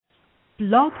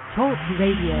Blog Talk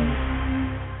Radio.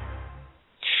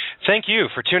 Thank you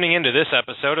for tuning into this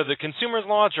episode of the Consumer's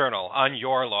Law Journal on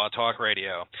your Law Talk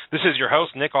Radio. This is your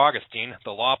host, Nick Augustine, the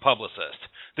Law Publicist.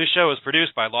 This show is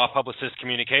produced by Law Publicist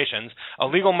Communications, a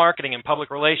legal marketing and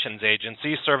public relations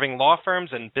agency serving law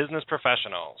firms and business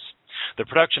professionals. The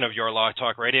production of Your Law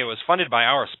Talk Radio is funded by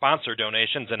our sponsor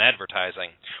donations and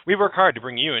advertising. We work hard to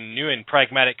bring you new and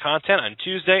pragmatic content on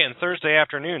Tuesday and Thursday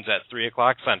afternoons at 3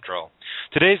 o'clock Central.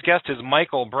 Today's guest is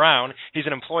Michael Brown. He's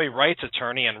an employee rights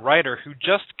attorney and writer who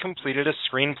just completed a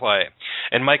screenplay.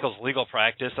 In Michael's legal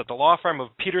practice at the law firm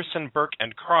of Peterson, Burke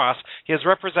 & Cross, he has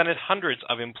represented hundreds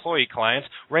of employee clients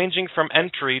ranging from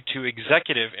entry to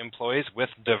executive employees with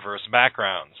diverse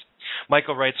backgrounds.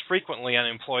 Michael writes frequently on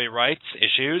employee rights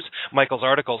issues. Michael's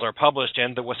articles are published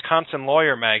in the Wisconsin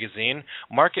Lawyer magazine,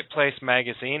 Marketplace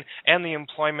magazine, and the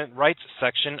Employment Rights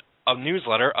section of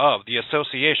newsletter of the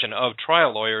Association of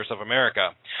Trial Lawyers of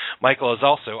America. Michael is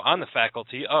also on the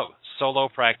faculty of Solo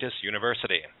Practice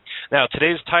University. Now,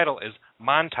 today's title is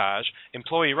Montage,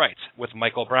 Employee Rights with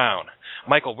Michael Brown.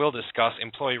 Michael will discuss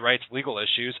employee rights legal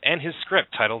issues and his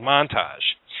script titled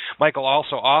Montage. Michael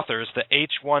also authors the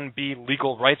H-1B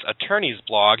Legal Rights Attorneys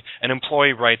blog, an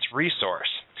employee rights resource.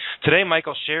 Today,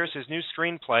 Michael shares his new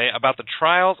screenplay about the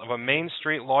trials of a Main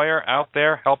Street lawyer out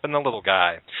there helping the little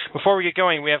guy. Before we get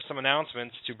going, we have some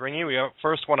announcements to bring you. We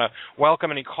first want to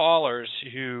welcome any callers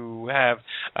who have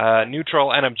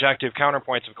neutral and objective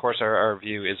counterpoints. Of course, our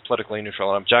view is politically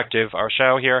neutral and objective. Our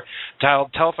show here,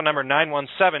 telephone number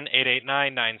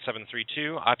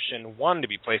 917-889-9732, option 1 to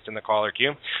be placed in the caller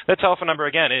queue. The telephone number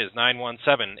again is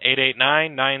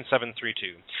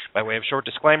 917-889-9732. By way of short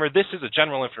disclaimer, this is a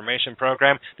general information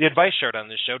program. The advice shared on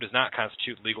this show does not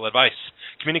constitute legal advice.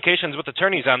 Communications with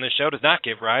attorneys on this show does not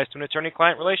give rise to an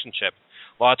attorney-client relationship.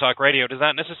 Law Talk Radio does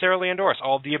not necessarily endorse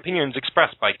all of the opinions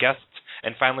expressed by guests,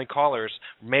 and finally, callers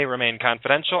may remain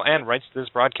confidential, and rights to this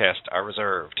broadcast are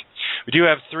reserved. We do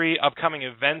have 3 upcoming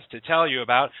events to tell you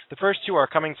about. The first 2 are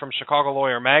coming from Chicago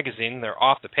Lawyer Magazine, their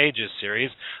Off the Pages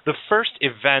series. The first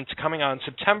event, coming on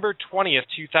September 20th,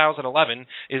 2011,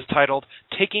 is titled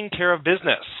Taking Care of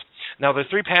Business. Now, the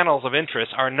 3 panels of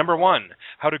interest are, number 1,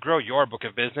 how to grow your book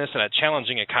of business in a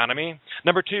challenging economy.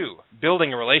 Number 2,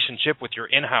 building a relationship with your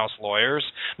in-house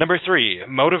lawyers. Number 3,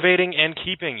 motivating and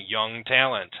keeping young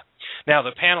talent. Now,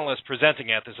 the panelists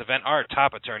presenting at this event are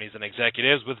top attorneys and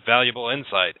executives with valuable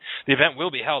insight. The event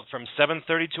will be held from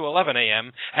 7:30 to 11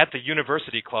 a.m. at the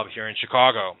University Club here in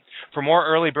Chicago. For more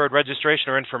early bird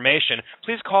registration or information,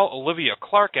 please call Olivia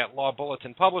Clark at Law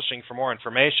Bulletin Publishing for more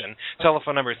information.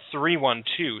 Telephone number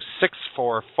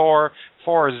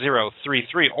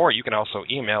 312-644-4033, or you can also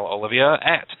email Olivia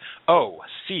at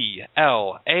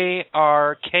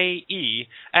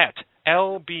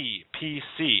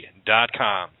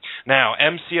oclarke@lbpc.com. Now,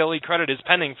 MCLE credit is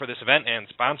pending for this event, and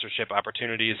sponsorship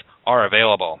opportunities are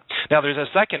available. Now, there's a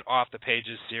second Off the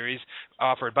Pages series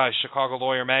offered by Chicago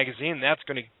Lawyer Magazine. That's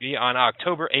going to be on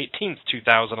October 18th,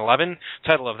 2011.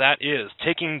 Title of that is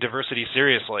Taking Diversity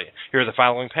Seriously. Here are the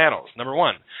following panels. Number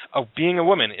 1, being a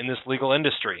woman in this legal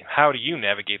industry. How do you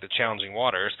navigate the challenging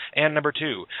waters? And number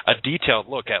 2, a detailed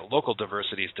look at local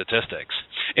diversity statistics.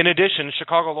 In addition,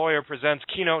 Chicago Lawyer presents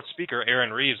keynote speaker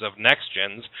Aaron Reeves of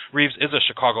NextGens. Reeves is a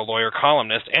Chicago Lawyer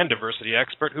columnist and diversity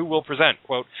expert who will present,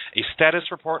 quote, a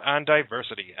status report on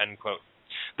diversity, end quote.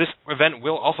 This event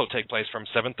will also take place from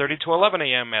 7:30 to 11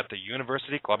 a.m. at the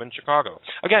University Club in Chicago.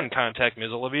 Again, contact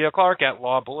Ms. Olivia Clark at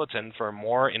Law Bulletin for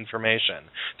more information.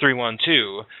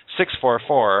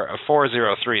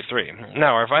 312-644-4033.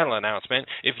 Now, our final announcement,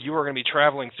 if you are going to be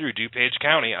traveling through DuPage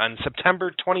County on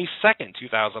September 22nd,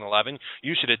 2011,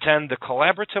 you should attend the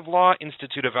Collaborative Law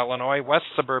Institute of Illinois West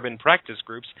Suburban Practice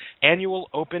Group's annual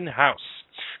open house.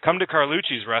 Come to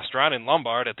Carlucci's Restaurant in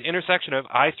Lombard at the intersection of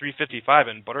I-355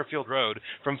 and Butterfield Road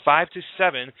from 5 to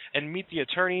 7 and meet the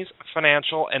attorneys,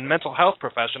 financial, and mental health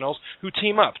professionals who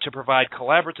team up to provide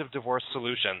collaborative divorce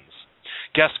solutions.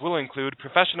 Guests will include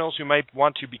professionals who might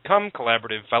want to become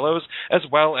collaborative fellows, as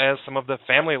well as some of the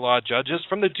family law judges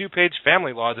from the DuPage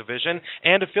Family Law Division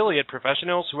and affiliate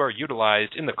professionals who are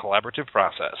utilized in the collaborative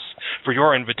process. For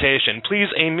your invitation, please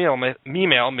email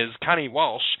Ms. Connie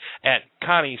Walsh at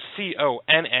Connie,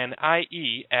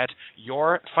 C-O-N-N-I-E, at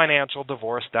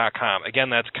yourfinancialdivorce.com. Again,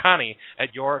 that's Connie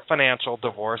at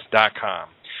yourfinancialdivorce.com.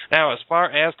 Now, as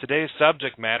far as today's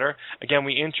subject matter, again,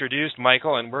 we introduced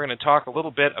Michael, and we're going to talk a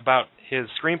little bit about his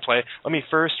screenplay. Let me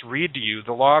first read to you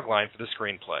the log line for the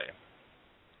screenplay.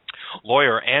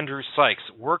 Lawyer Andrew Sykes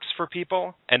works for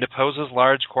people and opposes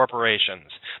large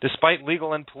corporations, despite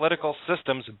legal and political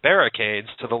systems' barricades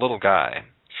to the little guy.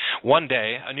 One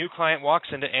day, a new client walks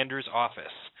into Andrew's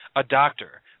office, a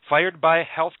doctor, fired by a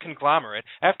health conglomerate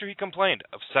after he complained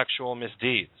of sexual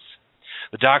misdeeds.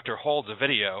 The doctor holds a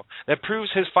video that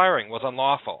proves his firing was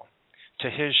unlawful. To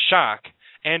his shock,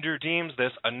 Andrew deems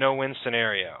this a no-win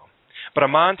scenario. But a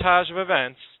montage of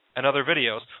events and other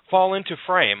videos fall into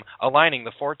frame, aligning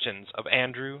the fortunes of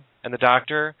Andrew and the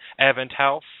doctor, Advent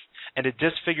Health, and a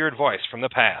disfigured voice from the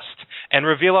past, and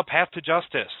reveal a path to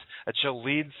justice that shall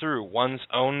lead through one's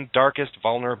own darkest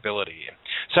vulnerability.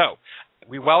 So,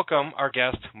 we welcome our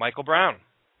guest, Michael Brown.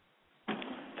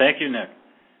 Thank you, Nick.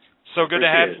 So good to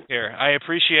have you here. I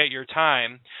appreciate your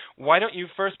time. Why don't you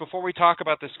first, before we talk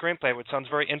about the screenplay, which sounds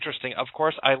very interesting, of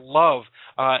course, I love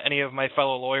any of my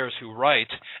fellow lawyers who write,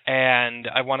 and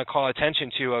I want to call attention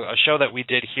to a show that we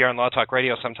did here on Law Talk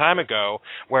Radio some time ago,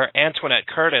 where Antoinette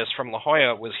Curtis from La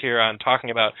Jolla was here on talking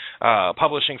about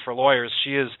publishing for lawyers.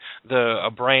 She is the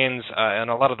brains and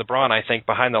a lot of the brawn, I think,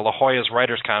 behind the La Jolla's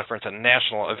Writers Conference, a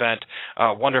national event,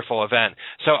 wonderful event.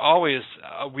 So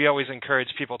we always encourage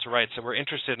people to write, so we're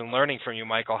interested in learning from you,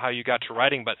 Michael, how you got to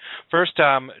writing. But first,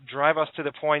 drive us to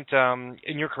the point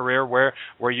in your career where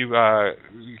you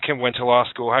went to law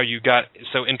school, how you got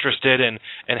so interested in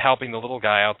helping the little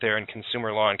guy out there in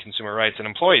consumer law and consumer rights and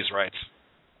employees' rights.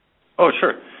 Oh,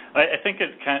 sure. I think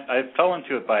I fell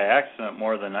into it by accident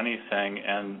more than anything,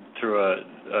 and through a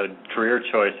career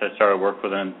choice, I started work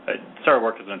as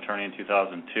an attorney in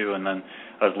 2002, and then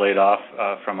I was laid off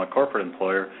from a corporate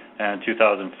employer. And in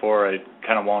 2004, I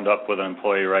kind of wound up with an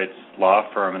employee rights law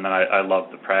firm, and then I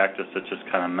loved the practice. It just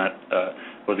kind of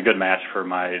was a good match for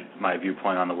my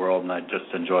viewpoint on the world, and I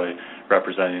just enjoy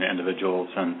representing individuals,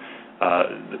 and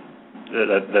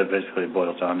that basically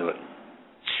boils down to it.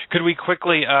 Could we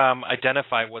quickly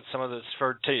identify what some of this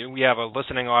we have a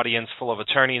listening audience full of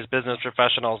attorneys, business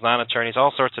professionals, non-attorneys,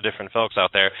 all sorts of different folks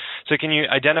out there. So can you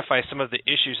identify some of the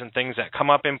issues and things that come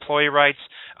up in employee rights,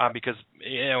 because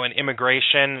in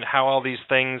immigration, how all these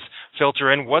things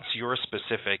filter in? What's your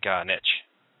specific niche?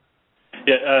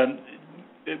 Yeah,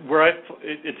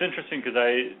 it's interesting because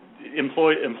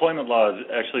employment law is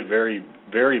actually very,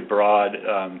 very broad,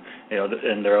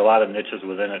 and there are a lot of niches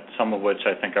within it, some of which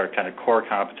I think are kind of core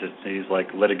competencies like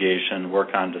litigation, work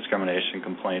on discrimination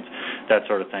complaints, that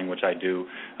sort of thing, which I do,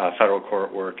 federal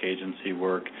court work, agency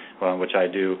work, which I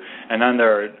do. And then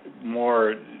there are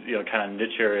more, kind of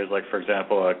niche areas like, for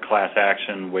example, class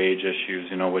action wage issues,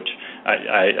 which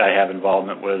I have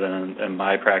involvement with, and in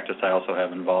my practice I also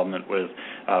have involvement with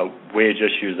wage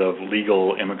issues of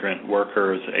legal immigrant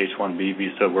workers, H-1B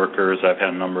visa workers. I've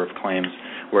had a number of claims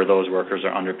where those workers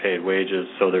are underpaid wages,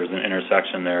 so there's an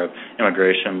intersection there of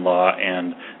immigration law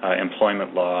and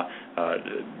employment law,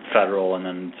 federal, and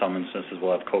then in some instances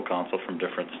we'll have co-counsel from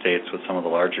different states with some of the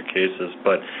larger cases.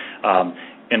 But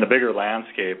in the bigger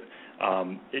landscape,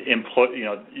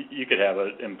 you could have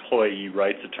an employee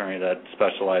rights attorney that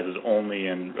specializes only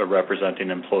in representing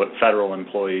federal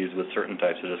employees with certain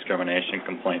types of discrimination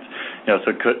complaints.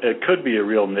 So it could be a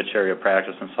real niche area of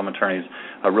practice, and some attorneys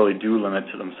really do limit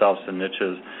to themselves to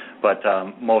niches. But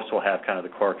most will have kind of the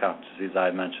core competencies I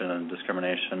mentioned, and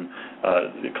discrimination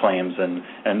claims,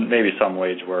 and maybe some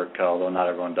wage work, although not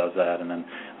everyone does that. And then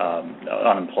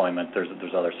unemployment.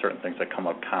 There's other certain things that come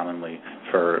up commonly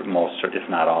for most, if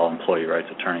not all, employee rights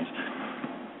attorneys.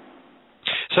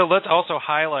 So let's also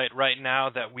highlight right now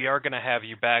that we are going to have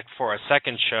you back for a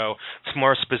second show,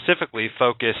 more specifically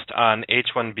focused on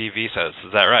H-1B visas.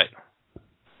 Is that right?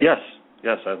 Yes,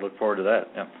 I look forward to that.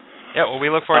 Yeah. Yeah, well, we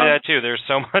look forward to that too. There's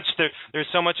so much there's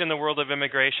so much in the world of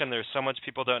immigration. There's so much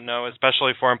people don't know,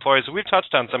 especially for employees. We've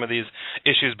touched on some of these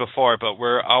issues before, but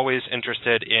we're always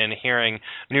interested in hearing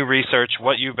new research,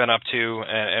 what you've been up to,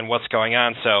 and what's going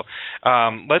on. So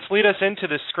let's lead us into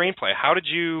this screenplay. How did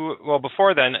you? Well,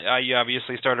 before then, you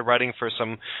obviously started writing for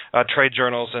some trade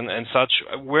journals and such.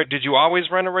 Did you always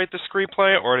want to write the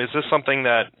screenplay, or is this something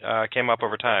that came up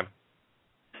over time?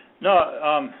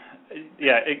 No,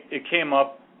 it came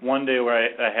up one day where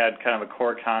I had kind of a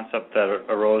core concept that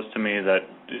arose to me, that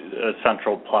a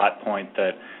central plot point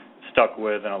that stuck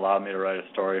with and allowed me to write a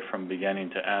story from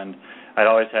beginning to end. I'd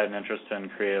always had an interest in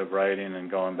creative writing, and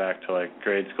going back to like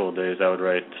grade school days, I would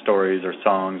write stories or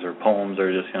songs or poems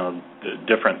or just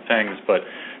different things. But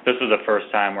this was the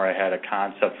first time where I had a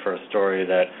concept for a story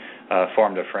that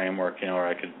formed a framework, where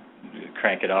I could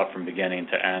crank it out from beginning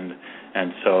to end.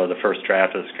 And so the first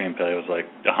draft of the screenplay was like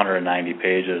 190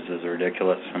 pages, is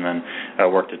ridiculous, and then I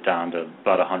worked it down to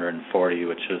about 140,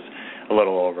 which is a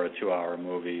little over a 2-hour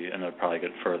movie, and it'll probably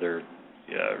get further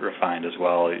refined as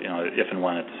well, if and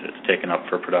when it's taken up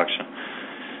for production.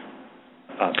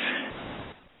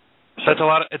 That's a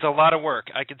lot. It's a lot of work.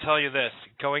 I can tell you this.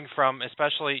 Going from,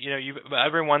 especially,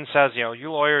 everyone says,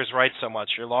 you lawyers write so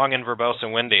much. You're long and verbose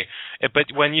and windy. But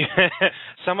when you,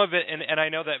 some of it, and I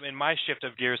know that in my shift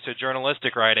of gears to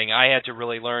journalistic writing, I had to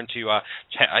really learn to,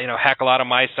 hack a lot of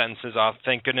my sentences off.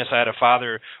 Thank goodness I had a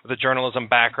father with a journalism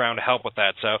background to help with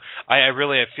that. So I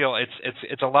feel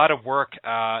it's a lot of work,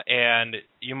 and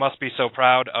you must be so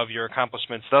proud of your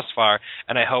accomplishments thus far.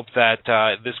 And I hope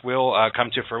that this will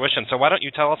come to fruition. So why don't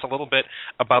you tell us a little bit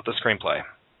about the screenplay?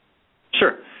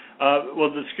 Sure.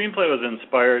 Well, the screenplay was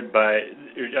inspired by.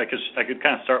 I could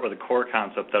kind of start with a core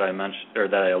concept that I mentioned or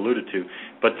that I alluded to,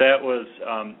 but that was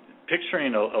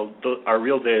picturing our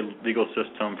real-day legal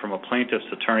system from a plaintiff's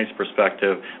attorney's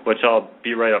perspective, which I'll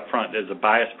be right up front is a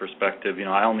biased perspective.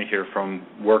 I only hear from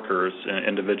workers and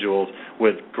individuals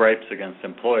with gripes against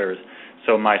employers.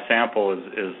 So my sample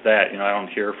is that, I don't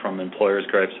hear from employers'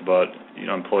 gripes about,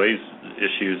 employees'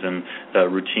 issues and the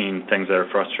routine things that are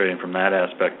frustrating from that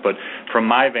aspect. But from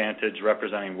my vantage,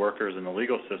 representing workers in the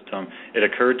legal system, it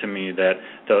occurred to me that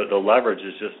the leverage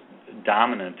is just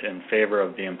dominant in favor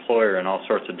of the employer in all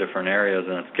sorts of different areas,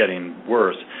 and it's getting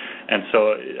worse. And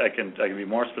so I can be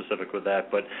more specific with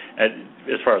that, but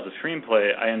as far as the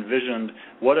screenplay, I envisioned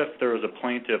what if there was a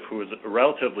plaintiff who was a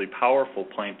relatively powerful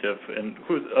plaintiff and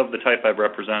who's of the type I've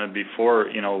represented before,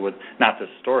 with not this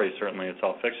story, certainly it's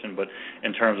all fiction, but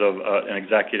in terms of an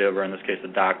executive, or in this case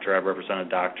a doctor. I've represented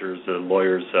doctors,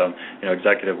 lawyers,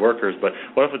 executive workers, but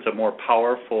what if it's a more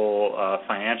powerful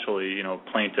financially,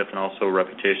 plaintiff and also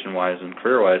reputation-wise and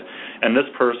career-wise, and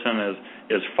this person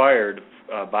is fired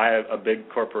by a big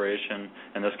corporation,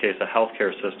 in this case a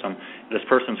healthcare system. This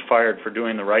person's fired for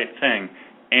doing the right thing,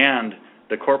 and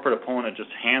the corporate opponent just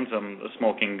hands them a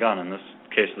smoking gun. In this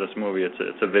case of this movie,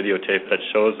 it's a videotape that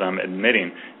shows them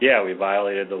admitting, yeah, we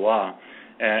violated the law.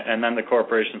 And then the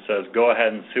corporation says, go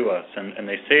ahead and sue us. And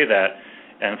they say that,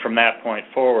 and from that point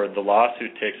forward, the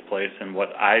lawsuit takes place in what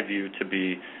I view to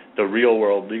be the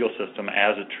real-world legal system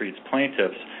as it treats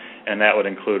plaintiffs. And that would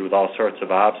include with all sorts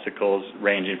of obstacles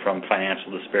ranging from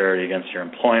financial disparity against your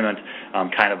employment,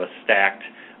 kind of a stacked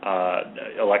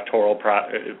electoral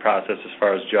process as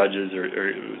far as judges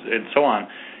and so on.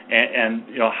 And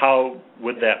how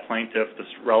would that plaintiff, this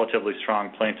relatively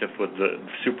strong plaintiff with the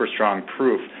super strong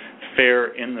proof,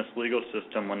 fare in this legal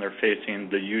system when they're facing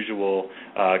the usual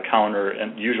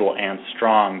usual and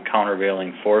strong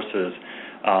countervailing forces?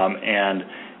 And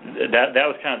that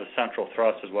was kind of the central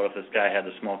thrust, is what if this guy had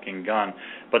the smoking gun.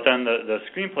 But then the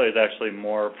screenplay is actually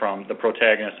more from the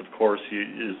protagonist, of course,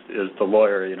 is the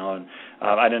lawyer, and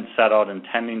I didn't set out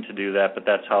intending to do that, but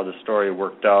that's how the story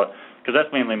worked out, because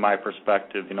that's mainly my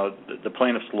perspective. The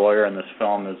plaintiff's lawyer in this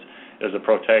film is a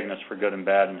protagonist for good and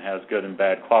bad and has good and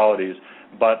bad qualities,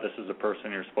 but this is a person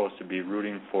you're supposed to be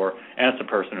rooting for, and it's a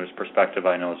person whose perspective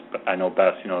I know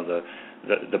best,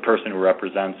 the person who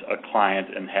represents a client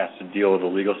and has to deal with the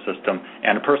legal system,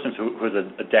 and a person who's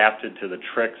adapted to the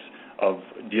tricks of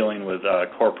dealing with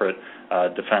corporate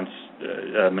defense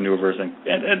maneuvers, and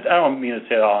I don't mean to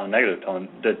say it all in a negative tone,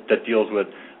 that deals with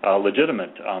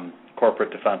legitimate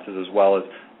corporate defenses as well as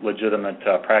legitimate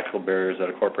practical barriers that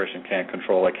a corporation can't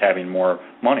control, like having more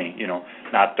money,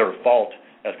 not their fault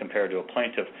as compared to a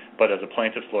plaintiff. But as a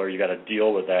plaintiff's lawyer, you got to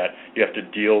deal with that. You have to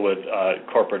deal with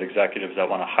corporate executives that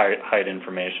want to hide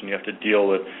information. You have to deal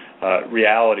with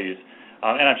realities.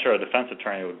 And I'm sure a defense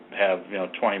attorney would have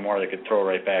 20 more they could throw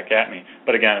right back at me.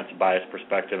 But again, it's a biased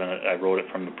perspective, and I wrote it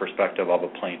from the perspective of a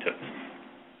plaintiff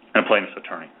and a plaintiff's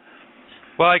attorney.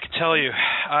 Well, I can tell you,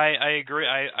 I agree.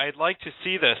 I'd like to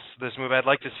see this movie. I'd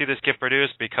like to see this get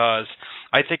produced, because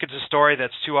I think it's a story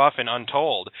that's too often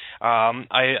untold.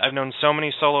 I've known so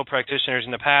many solo practitioners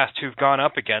in the past who've gone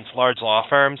up against large law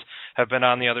firms, have been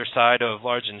on the other side of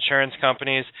large insurance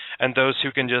companies, and those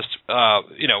who can just,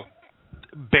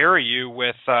 bury you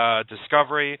with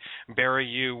discovery, bury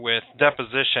you with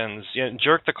depositions,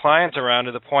 jerk the clients around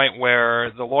to the point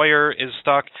where the lawyer is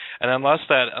stuck, and unless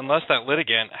that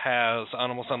litigant has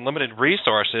almost unlimited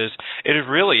resources, it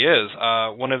really is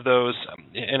one of those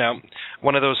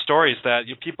stories that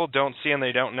people don't see and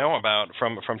they don't know about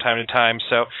from time to time.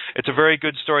 So it's a very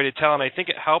good story to tell, and I think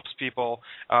it helps people,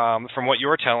 from what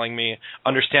you're telling me,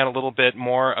 understand a little bit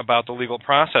more about the legal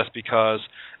process, because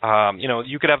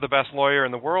you could have the best lawyer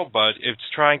in the world, but it's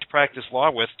trying to practice law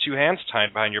with two hands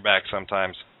tied behind your back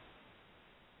sometimes.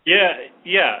 Yeah.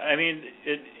 I mean,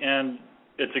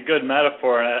 it's a good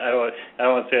metaphor. I don't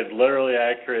want to say it's literally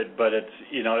accurate, but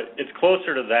it's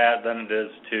closer to that than it is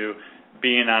to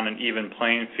being on an even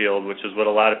playing field, which is what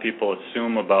a lot of people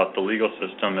assume about the legal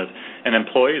system. And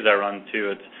employees I run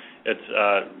to,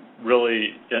 it's really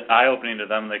eye-opening to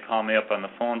them. They call me up on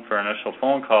the phone for an initial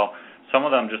phone call. some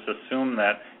of them just assume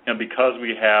that, because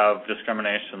we have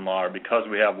discrimination law, or because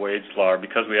we have wage law, or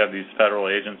because we have these federal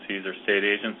agencies or state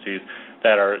agencies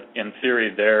that are in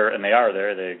theory there, and they are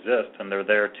there, they exist, and they're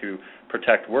there to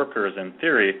protect workers in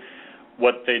theory.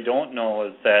 What they don't know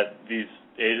is that these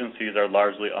agencies are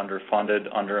largely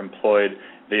underfunded, underemployed.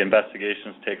 The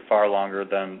investigations take far longer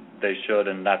than they should,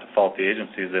 and not to fault the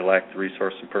agencies, they lack the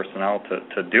resource and personnel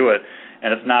to do it.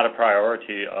 And it's not a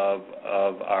priority of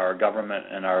our government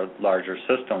and our larger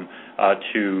system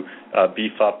to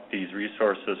beef up these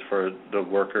resources for the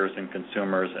workers and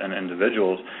consumers and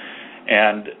individuals.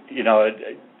 And,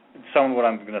 some of what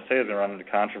I'm going to say is going to run into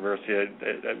controversy.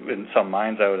 In some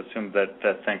minds, I would assume that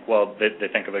think, well, they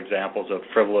think of examples of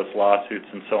frivolous lawsuits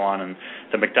and so on, and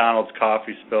the McDonald's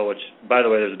coffee spill, which, by the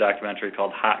way, there's a documentary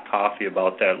called Hot Coffee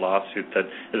about that lawsuit that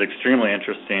is extremely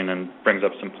interesting and brings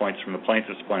up some points from the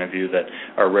plaintiff's point of view that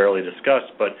are rarely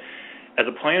discussed. But as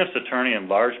a plaintiff's attorney, in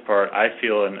large part, I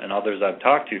feel, and others I've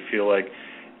talked to feel like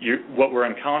what we're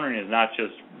encountering is not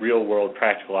just real-world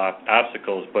practical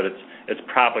obstacles, but it's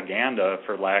propaganda,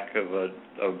 for lack of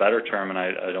a better term, and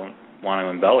I don't want to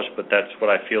embellish, but that's what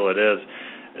I feel it is.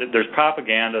 There's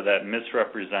propaganda that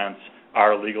misrepresents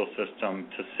our legal system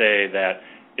to say that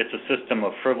it's a system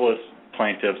of frivolous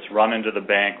plaintiffs run into the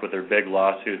bank with their big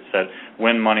lawsuits that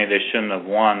win money they shouldn't have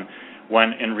won,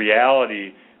 when in reality,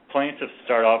 plaintiffs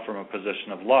start out from a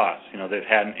position of loss. They've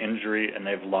had an injury and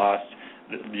they've lost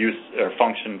use or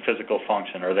physical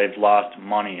function, or they've lost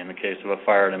money in the case of a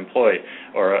fired employee,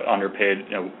 or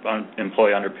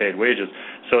employee underpaid wages.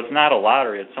 So it's not a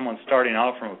lottery. It's someone starting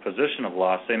out from a position of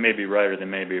loss. They may be right or they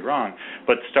may be wrong,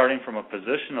 but starting from a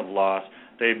position of loss,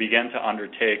 they begin to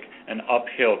undertake an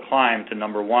uphill climb to,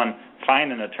 number one,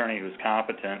 find an attorney who's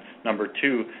competent, number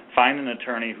two, find an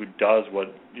attorney who does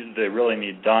what they really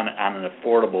need done on an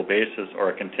affordable basis or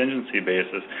a contingency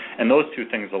basis, and those two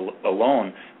things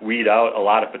alone weed out a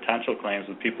lot of potential claims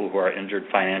with people who are injured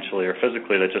financially or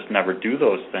physically that just never do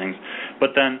those things.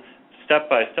 But then step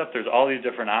by step, there's all these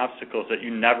different obstacles that you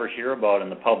never hear about in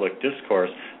the public discourse.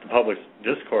 The public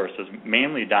discourse is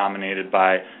mainly dominated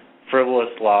by frivolous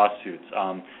lawsuits.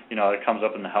 It comes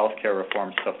up in the healthcare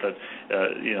reform stuff that,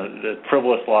 the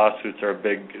frivolous lawsuits are a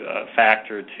big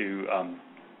factor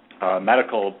to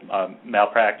medical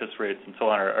malpractice rates and so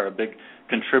on, are a big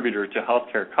contributor to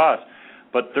healthcare costs.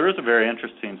 But there is a very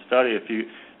interesting study.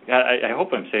 I hope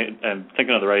I'm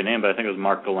thinking of the right name, but I think it was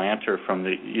Mark Galanter from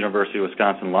the University of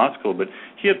Wisconsin Law School, but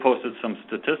he had posted some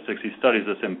statistics. He studies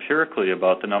this empirically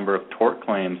about the number of tort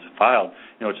claims filed,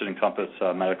 which would encompass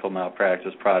medical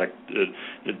malpractice, product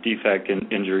defect,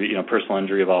 injury, personal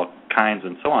injury of all kinds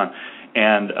and so on,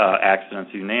 and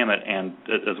accidents, you name it, and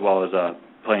as well as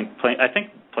I think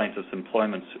plaintiff's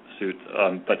employment suits.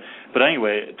 But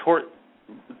anyway, torts,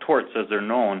 as they're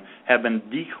known, have been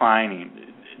declining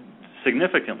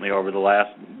significantly over the last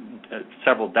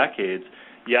several decades,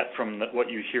 yet from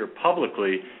what you hear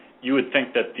publicly, you would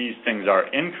think that these things are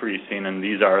increasing and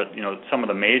these are some of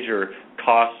the major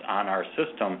costs on our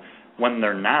system, when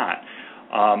they're not.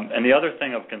 And the other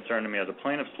thing of concern to me as a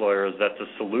plaintiff's lawyer is that the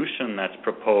solution that's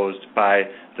proposed by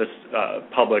this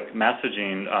public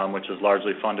messaging, which is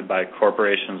largely funded by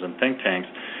corporations and think tanks,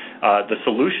 the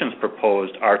solutions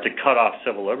proposed are to cut off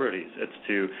civil liberties. It's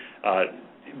to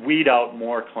weed out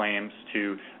more claims,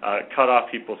 to cut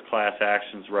off people's class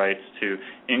actions rights, to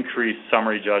increase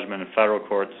summary judgment in federal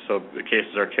courts so the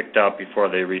cases are kicked out before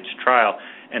they reach trial.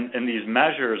 And these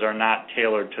measures are not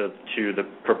tailored to the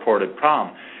purported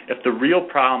problem. If the real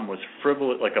problem was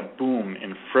frivolous, like a boom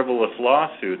in frivolous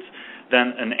lawsuits,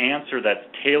 then an answer that's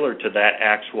tailored to that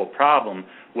actual problem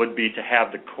would be to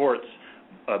have the courts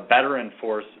better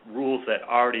enforce rules that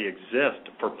already exist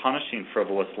for punishing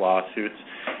frivolous lawsuits.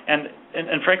 And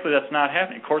frankly, that's not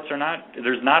happening.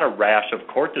 There's not a rash of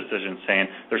court decisions saying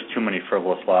there's too many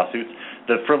frivolous lawsuits.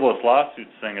 The frivolous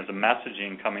lawsuits thing is a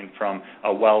messaging coming from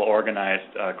a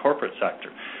well-organized corporate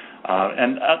sector.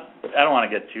 And I don't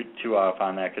want to get too off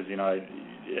on that because,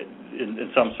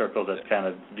 in some circles that's kind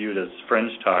of viewed as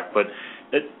fringe talk. But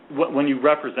when you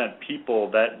represent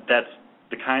people, that's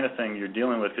the kind of thing you're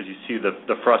dealing with, because you see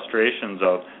the frustrations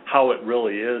of how it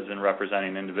really is in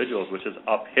representing individuals, which is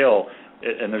uphill,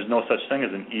 and there's no such thing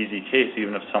as an easy case.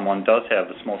 Even if someone does have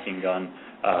the smoking gun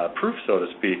proof, so to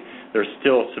speak, there's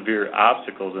still severe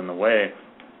obstacles in the way,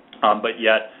 but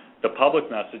yet the public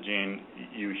messaging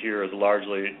you hear is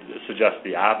largely suggests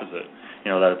the opposite,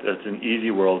 that it's an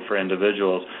easy world for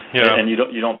individuals, and you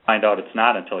don't find out it's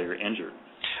not until you're injured.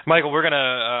 Michael, we're going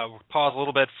to pause a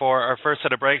little bit for our first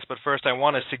set of breaks, but first I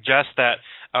want to suggest that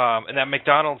And that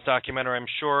McDonald's documentary, I'm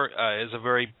sure, is a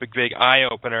very big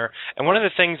eye-opener. And one of the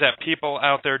things that people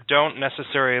out there don't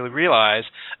necessarily realize,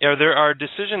 there are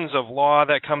decisions of law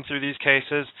that come through these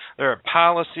cases. There are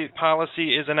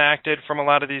policy is enacted from a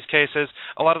lot of these cases.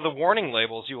 A lot of the warning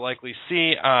labels you likely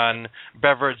see on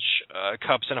beverage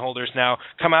cups and holders now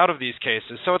come out of these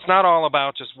cases. So it's not all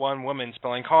about just one woman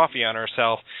spilling coffee on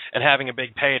herself and having a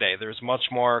big payday. There's much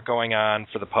more going on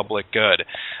for the public good.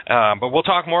 But we'll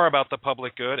talk more about the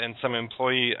public good and some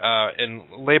employee and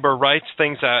labor rights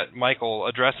things that Michael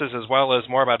addresses, as well as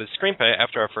more about his screenplay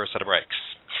after our first set of breaks.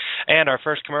 And our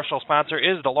first commercial sponsor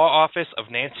is the Law Office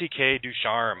of Nancy K.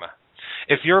 Ducharme.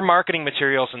 If your marketing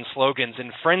materials and slogans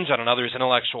infringe on another's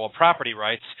intellectual property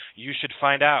rights, you should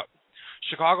find out.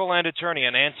 Chicagoland attorney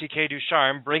Nancy K.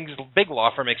 Ducharme brings big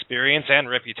law firm experience and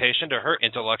reputation to her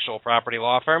intellectual property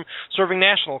law firm, serving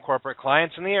national corporate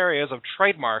clients in the areas of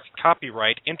trademark,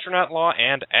 copyright, internet law,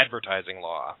 and advertising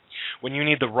law. When you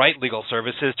need the right legal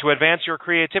services to advance your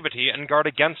creativity and guard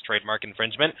against trademark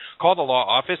infringement, call the law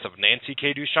office of Nancy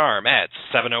K. Ducharme at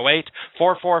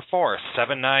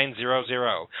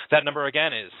 708-444-7900. That number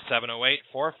again is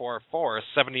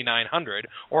 708-444-7900,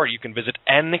 or you can visit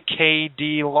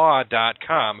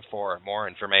nkdlaw.com for more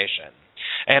information.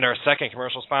 And our second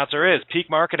commercial sponsor is Peak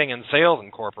Marketing and Sales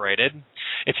Incorporated.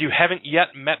 If you haven't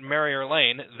yet met Mary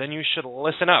Erlane, then you should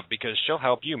listen up because she'll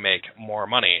help you make more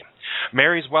money.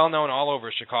 Mary's well known all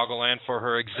over Chicagoland for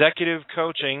her executive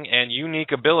coaching and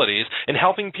unique abilities in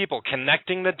helping people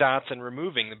connecting the dots and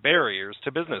removing the barriers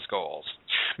to business goals.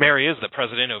 Mary is the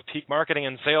president of Peak Marketing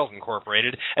and Sales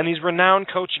Incorporated, and these renowned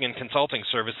coaching and consulting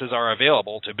services are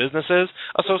available to businesses,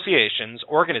 associations,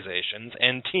 organizations,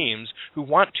 and teams who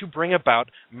want to bring about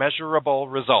measurable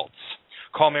results.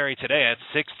 Call Mary today at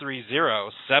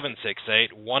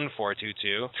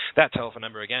 630-768-1422. That telephone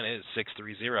number again is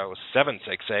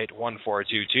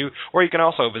 630-768-1422. Or you can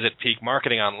also visit Peak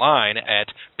Marketing online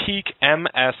at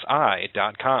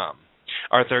peakmsi.com.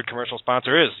 Our third commercial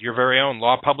sponsor is your very own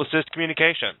Law Publicist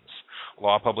Communications.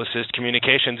 Law Publicist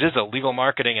Communications is a legal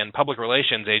marketing and public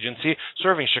relations agency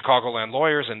serving Chicagoland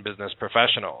lawyers and business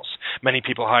professionals. Many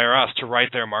people hire us to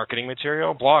write their marketing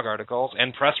material, blog articles,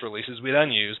 and press releases we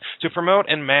then use to promote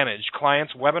and manage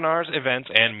clients' webinars, events,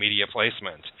 and media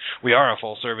placement. We are a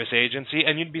full-service agency,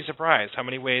 and you'd be surprised how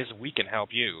many ways we can help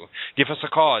you. Give us a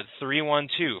call at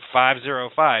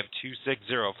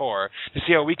 312-505-2604 to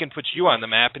see how we can put you on the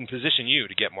map and position you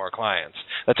to get more clients.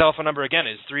 The telephone number again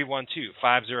is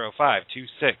 312-505-2604.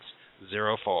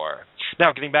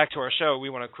 Now, getting back to our show, we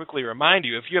want to quickly remind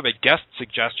you, if you have a guest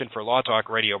suggestion for Law Talk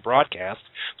Radio broadcasts,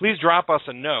 please drop us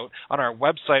a note on our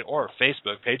website or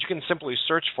Facebook page. You can simply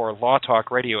search for Law Talk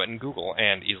Radio in Google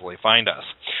and easily find us.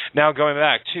 Now, going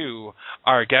back to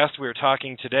our guest, we are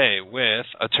talking today with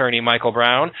attorney Michael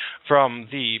Brown from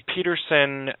the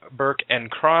Peterson, Burke &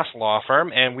 Cross Law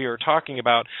Firm, and we are talking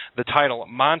about the title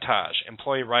Montage,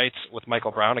 Employee Rights with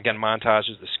Michael Brown. Again, Montage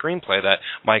is the screenplay that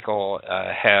Michael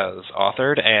has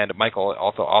authored, and Michael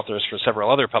also authors for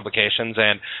several other publications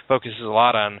and focuses a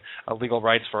lot on legal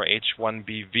rights for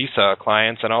H-1B visa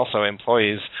clients and also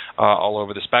employees all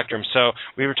over the spectrum. So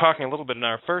we were talking a little bit in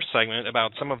our first segment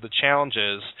about some of the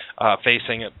challenges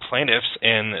facing plaintiffs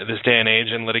in this day and age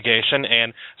in litigation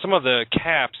and some of the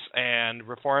caps and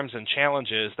reforms and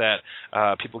challenges that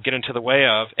people get into the way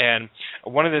of. And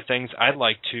one of the things I'd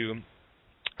like to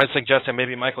suggest, and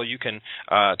maybe, Michael, you can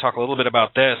talk a little bit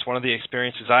about this. One of the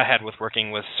experiences I had with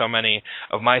working with so many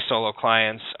of my solo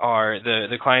clients are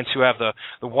the clients who have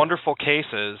the wonderful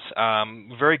cases,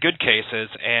 very good cases,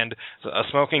 and a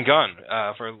smoking gun,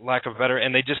 for lack of better,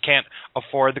 and they just can't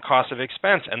afford the cost of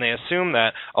expense, and they assume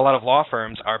that a lot of law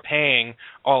firms are paying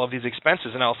all of these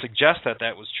expenses, and I'll suggest that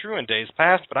that was true in days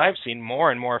past, but I've seen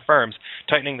more and more firms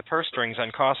tightening the purse strings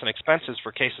on costs and expenses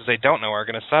for cases they don't know are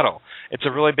going to settle. It's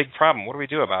a really big problem. What do we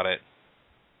do about it?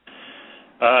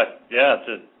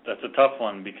 That's a tough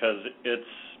one because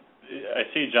I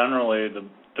see generally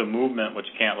the movement, which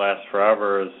can't last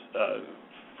forever, is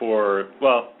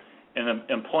in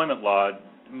employment law,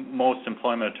 most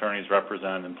employment attorneys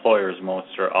represent employers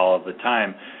most or all of the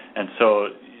time, and so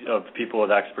of people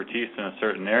with expertise in a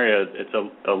certain area, it's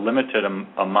a limited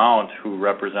amount who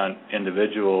represent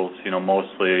individuals,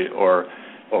 mostly or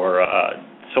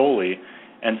solely.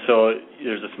 And so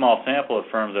there's a small sample of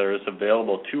firms that are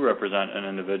available to represent an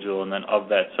individual, and then of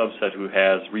that subset who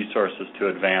has resources to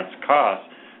advance costs,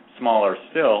 smaller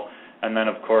still. And then,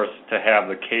 of course, to have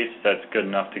the case that's good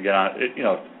enough to get on.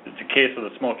 It's a case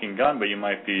with a smoking gun, but you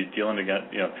might be dealing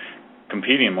against,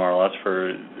 competing more or less for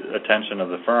attention of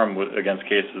the firm against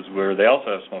cases where they also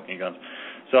have smoking guns.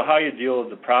 So how you deal with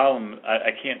the problem,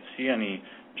 I can't see any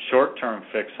short-term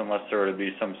fix unless there were to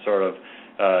be some sort of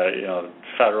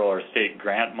federal or state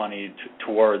grant money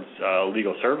towards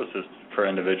legal services for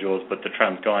individuals, but the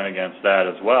trend's going against that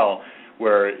as well,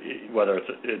 where whether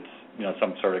it's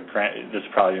some sort of grant, this is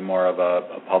probably more of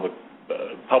a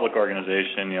public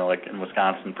organization, like in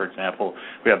Wisconsin, for example,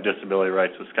 we have Disability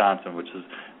Rights Wisconsin, which is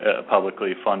a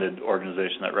publicly funded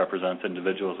organization that represents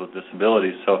individuals with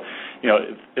disabilities. So,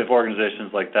 if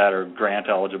organizations like that are grant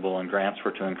eligible and grants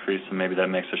were to increase, then maybe that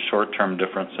makes a short-term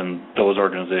difference in those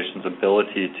organizations'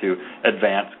 ability to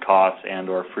advance costs and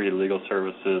or free legal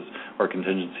services or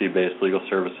contingency-based legal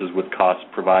services with costs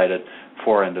provided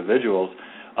for individuals.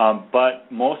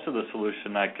 But most of the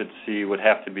solution I could see would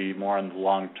have to be more in the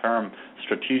long-term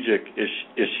strategic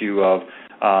issue of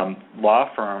law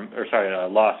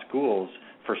schools,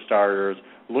 for starters,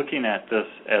 looking at this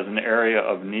as an area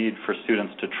of need for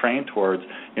students to train towards,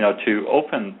 to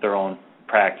open their own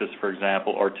practice, for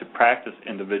example, or to practice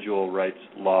individual rights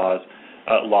law,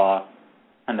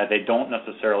 and that they don't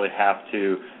necessarily have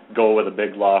to go with a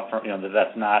big law firm.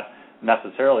 That's not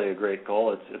necessarily a great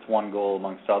goal. It's one goal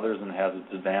amongst others and has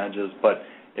its advantages, but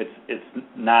it's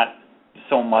not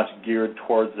so much geared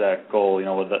towards that goal.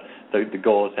 The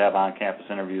goal is to have on-campus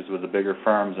interviews with the bigger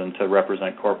firms and to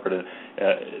represent corporate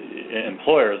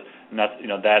employers, and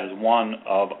that is one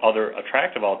of other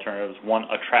attractive alternatives. One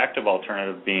attractive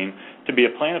alternative being to be a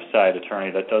plaintiff side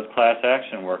attorney that does class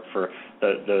action work for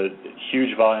the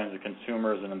huge volumes of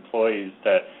consumers and employees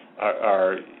that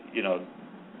are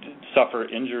suffer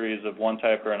injuries of one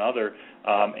type or another,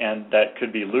 and that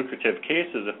could be lucrative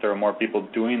cases if there are more people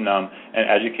doing them and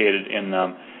educated in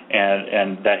them,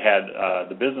 and that had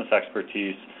the business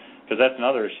expertise, because that's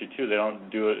another issue too. They don't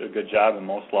do a good job in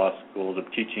most law schools of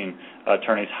teaching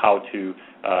attorneys how to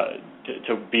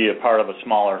be a part of a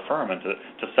smaller firm and to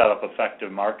set up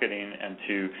effective marketing and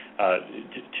to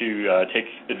take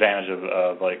advantage of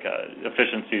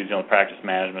efficiencies, practice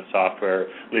management software,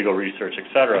 legal research,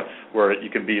 etc., where you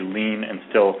can be lean and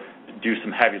still do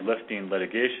some heavy lifting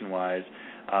litigation-wise.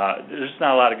 There's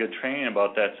not a lot of good training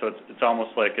about that, so it's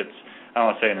almost like I don't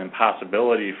want to say an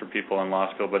impossibility for people in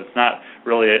law school, but it's not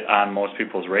really on most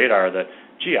people's radar that,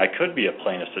 gee, I could be a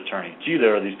plaintiff's attorney. Gee,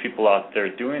 there are these people out there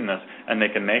doing this, and they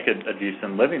can make a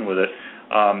decent living with it.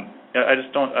 I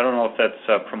don't know if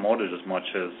that's promoted as much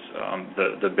as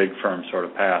the big firm sort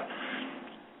of path.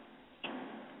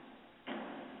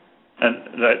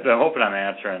 And I'm hoping I'm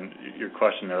answering your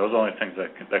question there. Those are the only things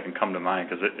that can come to mind,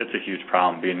 because it's a huge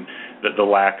problem, being the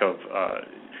lack of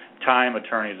time,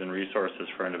 attorneys, and resources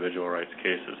for individual rights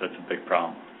cases. That's a big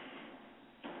problem.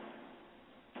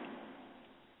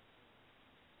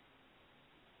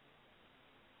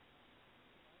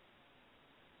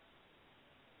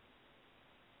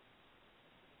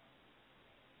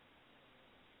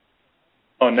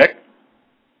 Oh, Nick?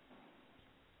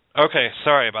 Okay,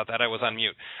 sorry about that. I was on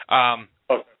mute.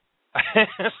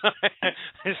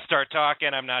 Start talking,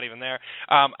 I'm not even there.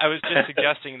 I was just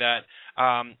suggesting that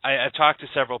I've talked to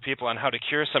several people on how to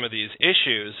cure some of these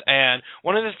issues, and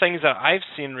one of the things that I've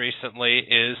seen recently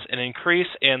is an increase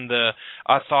in the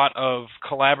thought of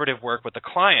collaborative work with the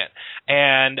client.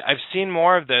 And I've seen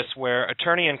more of this where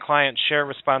attorney and client share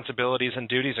responsibilities and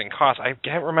duties and costs. I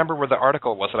can't remember where the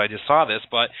article was that I just saw this,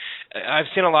 but I've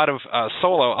seen a lot of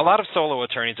solo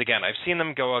attorneys. Again, I've seen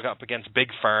them go up against big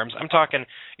firms. I'm talking,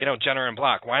 Jenner and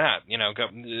Block. Why not?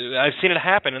 I've seen it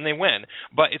happen, and they win.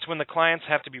 But it's when the clients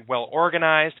have to be well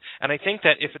organized, and I think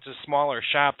that if it's a smaller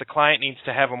shop, the client needs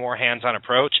to have a more hands-on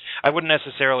approach. I wouldn't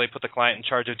necessarily put the client in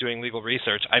charge of doing legal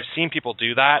research. I've seen people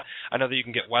do that. I know that you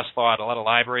can get Westlaw at a lot of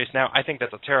libraries now. I think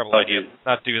that's a terrible idea to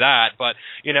not do that. But,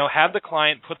 have the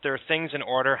client put their things in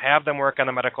order, have them work on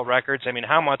the medical records. I mean,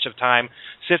 how much of time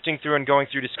sifting through and going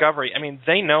through discovery? I mean,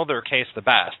 they know their case the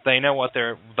best. They know what's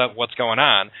going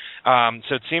on.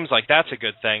 So it seems like that's a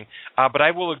good thing. But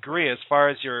I will agree, as far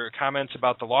as your comments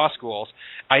about the law schools,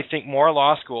 I think more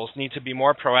law schools need to be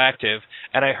more proactive.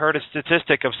 And I heard a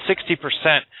statistic of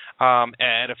 60%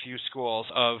 at a few schools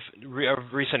of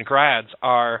recent grads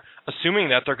are assuming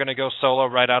that they're going to go solo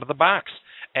right out of the box.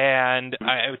 And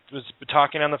I was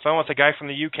talking on the phone with a guy from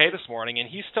the UK this morning, and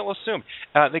he still assumed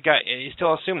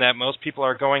that most people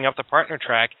are going up the partner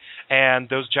track, and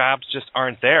those jobs just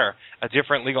aren't there.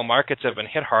 Different legal markets have been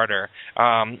hit harder,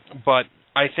 but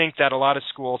I think that a lot of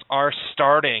schools are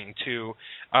starting to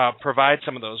provide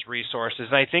some of those resources,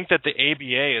 and I think that the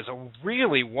ABA is a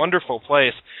really wonderful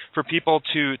place for people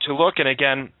to look. And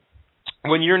again,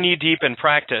 when you're knee-deep in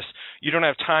practice, you don't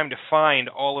have time to find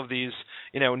all of these,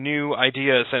 new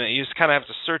ideas, and you just kind of have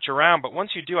to search around. But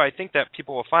once you do, I think that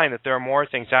people will find that there are more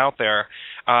things out there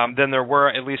than there were.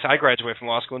 At least I graduated from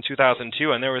law school in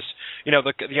 2002, and there was,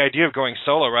 the idea of going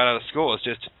solo right out of school is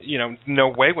just, no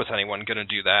way was anyone going to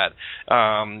do that.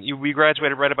 We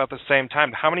graduated right about the same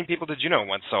time. How many people did you know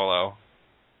went solo?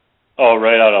 Oh,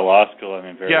 right out of law school. I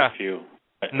mean, very few.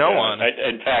 No one.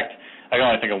 In fact, I can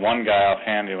only think of one guy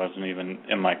offhand who wasn't even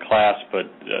in my class, but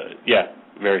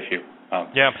very few.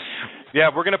 Yeah,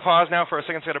 we're going to pause now for a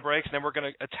second set of breaks, and then we're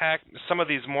going to attack some of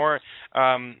these more,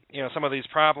 some of these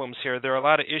problems here. There are a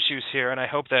lot of issues here, and I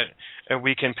hope that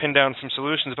we can pin down some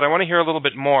solutions. But I want to hear a little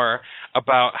bit more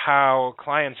about how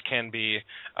clients can be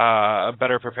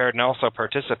better prepared and also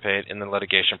participate in the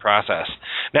litigation process.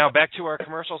 Now, back to our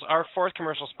commercials. Our fourth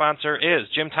commercial sponsor is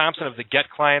Jim Thompson of the Get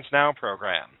Clients Now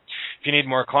program. If you need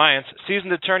more clients,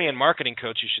 seasoned attorney and marketing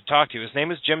coach you should talk to. His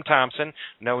name is Jim Thompson.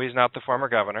 No, he's not the former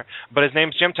governor, but his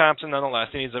name's Jim Thompson nonetheless,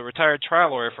 and he's a retired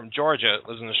trial lawyer from Georgia,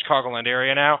 lives in the Chicagoland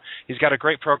area now. He's got a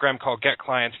great program called Get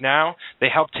Clients Now. They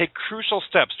help take crucial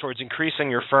steps towards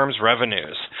increasing your firm's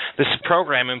revenues. This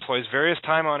program employs various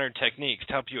time-honored techniques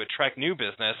to help you attract new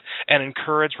business and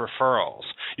encourage referrals.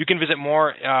 You can visit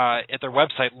more at their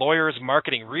website,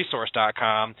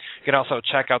 lawyersmarketingresource.com. You can also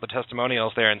check out the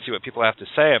testimonials there and see what people have to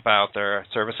say about their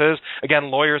services. Again,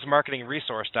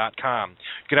 lawyersmarketingresource.com.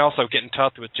 You can also get in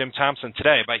touch with Jim Thompson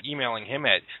today by emailing him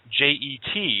at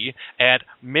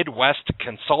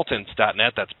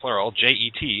jet@midwestconsultants.net. That's plural,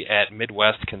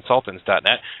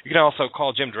 jet@midwestconsultants.net. You can also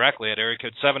call Jim directly at area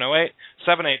code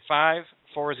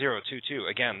 708-785-4022.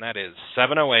 Again, that is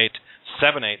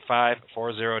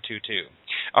 708-785-4022.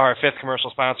 Our fifth commercial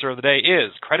sponsor of the day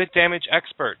is credit damage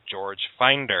expert George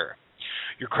Finder.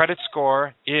 Your credit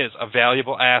score is a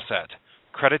valuable asset.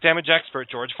 Credit damage expert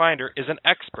George Finder is an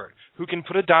expert who can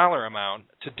put a dollar amount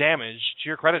to damage to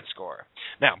your credit score.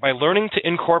 Now, by learning to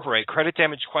incorporate credit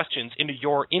damage questions into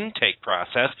your intake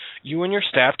process, you and your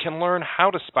staff can learn how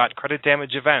to spot credit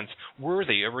damage events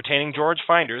worthy of retaining George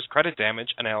Finder's credit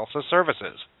damage analysis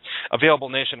services. Available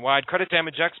nationwide, credit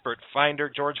damage expert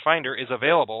George Finder is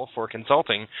available for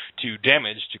consulting to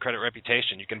damage to credit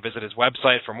reputation. You can visit his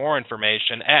website for more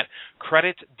information at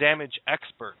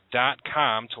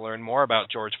creditdamageexpert.com to learn more about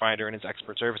George Finder and his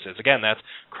expert services. Again, that's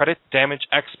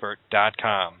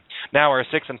creditdamageexpert.com. Now, our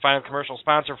sixth and final commercial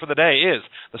sponsor for the day is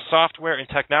the software and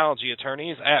technology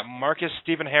attorneys at Marcus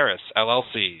Stephen Harris,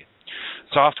 LLC.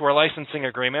 Software licensing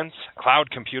agreements,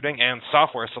 cloud computing, and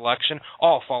software selection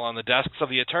all fall on the desks of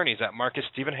the attorneys at Marcus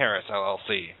Stephen Harris,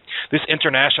 LLC. This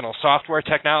international software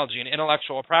technology and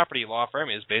intellectual property law firm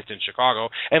is based in Chicago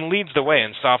and leads the way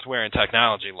in software and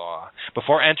technology law.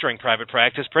 Before entering private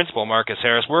practice, Principal Marcus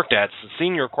Harris worked as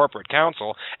senior corporate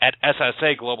counsel at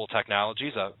SSA Global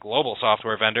Technologies, a global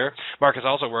software vendor. Marcus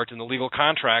also worked in the legal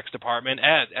contracts department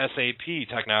at SAP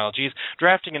Technologies,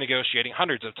 drafting and negotiating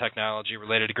hundreds of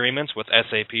technology-related agreements with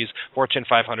SAP's Fortune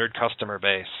 500 customer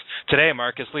base. Today,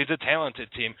 Marcus leads a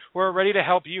talented team who are ready to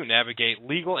help you navigate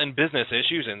legal and business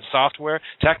issues in software,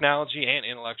 technology, and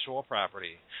intellectual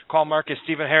property. Call Marcus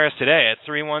Stephen Harris today at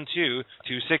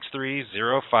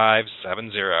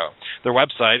 312-263-0570. Their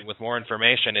website with more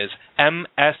information is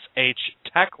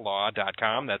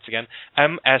mshtechlaw.com. That's again,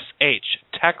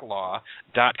 mshtechlaw.com.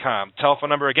 Telephone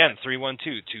number again,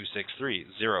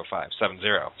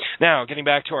 312-263-0570. Now, getting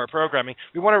back to our programming,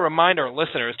 we want to remind our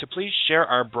listeners to please share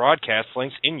our broadcast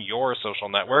links in your social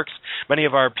networks. Many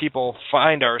of our people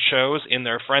find our shows in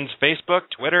their friends' Facebook,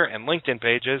 Twitter, and LinkedIn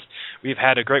pages. We've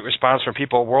had a great response from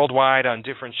people worldwide on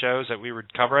different shows that we were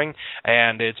covering,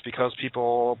 and it's because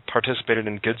people participated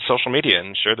in good social media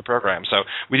and shared the program. So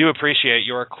we do appreciate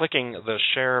your clicking the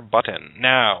share button.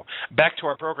 Now, back to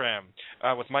our program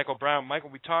with Michael Brown. Michael,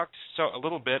 we talked a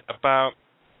little bit about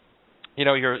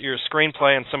your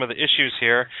screenplay and some of the issues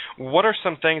here. What are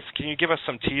some things? Can you give us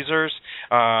some teasers?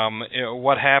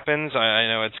 What happens? I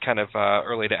know it's kind of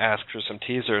early to ask for some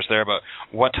teasers there, but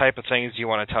what type of things do you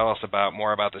want to tell us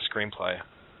more about the screenplay?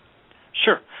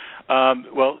 Sure.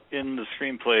 Well, in the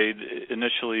screenplay,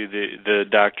 initially the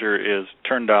doctor is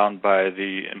turned down by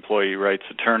the employee rights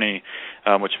attorney,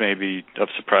 which may be of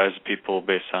surprise to people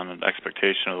based on an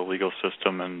expectation of the legal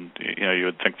system. And you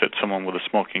would think that someone with a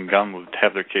smoking gun would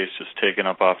have their case just taken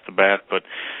up off the bat, but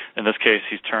in this case,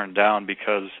 he's turned down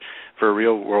because for a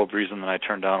real-world reason that I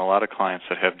turn down a lot of clients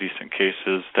that have decent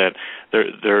cases that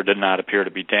there did not appear to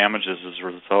be damages as a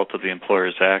result of the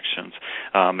employer's actions.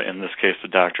 In this case, the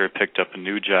doctor had picked up a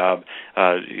new job.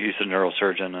 He's a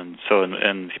neurosurgeon,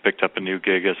 and he picked up a new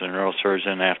gig as a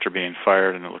neurosurgeon after being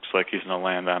fired, and it looks like he's going to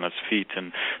land on his feet.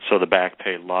 And so the back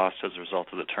pay lost as a result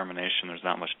of the termination. There's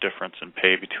not much difference in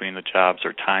pay between the jobs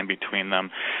or time between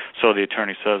them. So the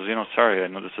attorney says, sorry, I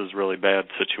know this is a really bad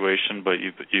situation, but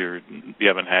you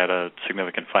haven't had a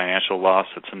significant financial loss.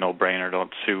 It's a no-brainer.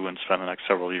 Don't sue and spend the next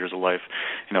several years of life,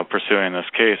 pursuing this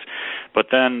case. But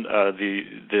then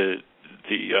the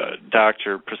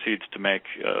doctor proceeds to make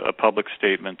a public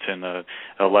statement in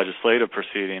a legislative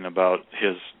proceeding about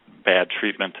his bad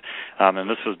treatment, and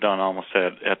this was done almost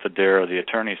at the dare of the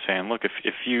attorney, saying, look, if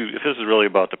this is really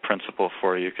about the principle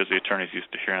for you, because the attorney's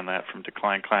used to hearing that from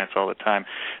declined clients all the time,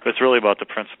 if it's really about the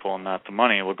principle and not the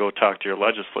money, well, go talk to your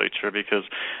legislature, because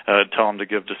tell them to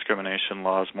give discrimination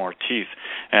laws more teeth.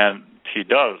 And he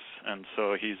does. And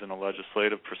so he's in a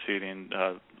legislative proceeding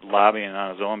lobbying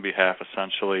on his own behalf,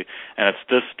 essentially. And it's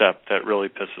this step that really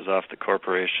pisses off the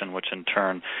corporation, which in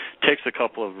turn takes a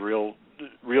couple of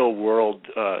real-world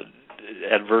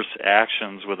adverse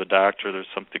actions with a doctor. There's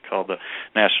something called the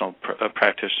National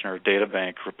Practitioner Data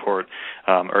Bank report,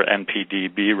 or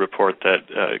NPDB report,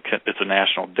 that it's a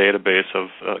national database of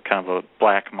kind of a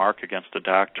black mark against a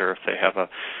doctor if they have a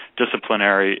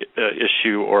disciplinary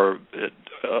issue or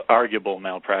arguable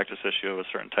malpractice issue of a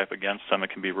certain type against them. It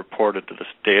can be reported to this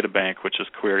data bank, which is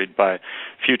queried by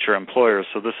future employers.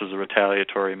 So this is a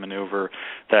retaliatory maneuver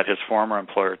that his former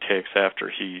employer takes after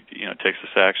he takes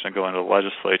this action and going to the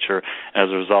legislature. As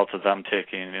a result of them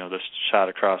taking this shot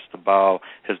across the bow,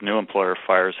 his new employer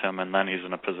fires him, and then he's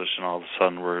in a position all of a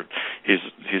sudden where he's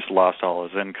lost all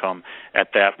his income. At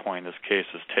that point, his case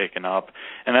is taken up,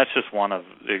 and that's just one of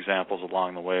the examples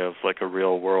along the way of like a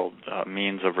real world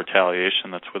means of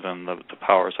retaliation that's within the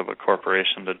powers of a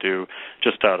corporation to do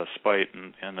just out of spite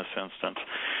in this instance.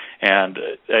 And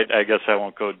I guess I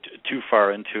won't go too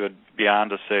far into it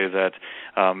beyond to say that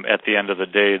at the end of the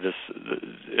day,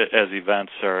 as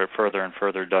events are further and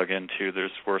further dug into,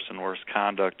 there's worse and worse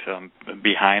conduct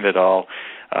behind it all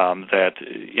that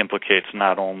implicates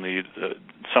not only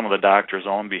some of the doctor's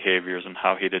own behaviors and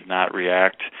how he did not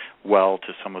react well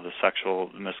to some of the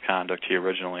sexual misconduct he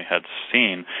originally had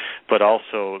seen, but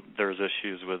also there's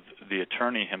issues with the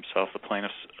attorney himself, the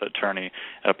plaintiff's attorney,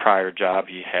 a prior job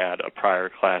he had, a prior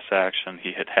class action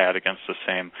he had against the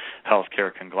same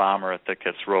healthcare conglomerate that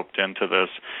gets roped into this.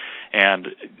 And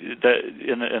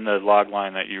in the log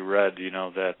line that you read,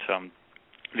 that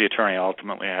the attorney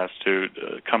ultimately has to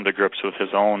come to grips with his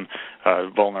own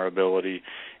vulnerability.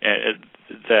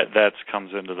 That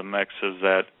comes into the mix.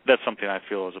 That's something I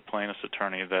feel as a plaintiff's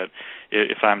attorney, that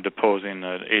if I'm deposing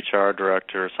an HR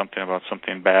director or something about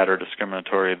something bad or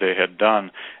discriminatory they had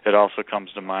done, it also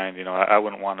comes to mind. I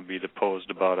wouldn't want to be deposed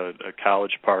about a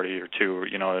college party or two.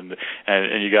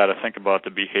 And you got to think about the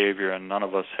behavior. And none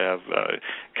of us have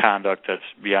conduct that's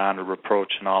beyond a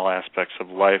reproach in all aspects of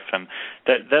life. And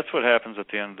that's what happens at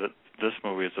the end of this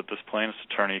movie, is that this plaintiff's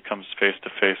attorney comes face to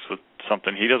face with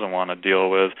something he doesn't want to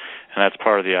deal with, and that's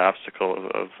part of the obstacle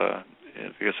of I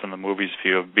guess in the movie's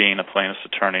view, of being a plaintiff's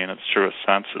attorney in its truest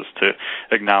sense, is to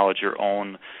acknowledge your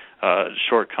own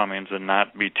shortcomings and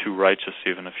not be too righteous,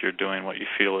 even if you're doing what you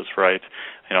feel is right,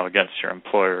 against your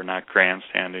employer, not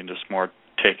grandstanding, just more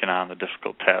taking on the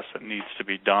difficult task that needs to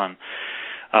be done.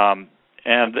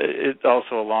 And it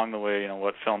also, along the way,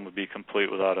 what film would be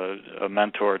complete without a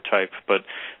mentor type? But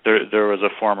there was a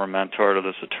former mentor to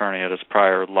this attorney at his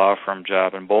prior law firm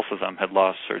job, and both of them had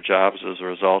lost their jobs as a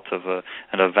result of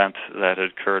an event that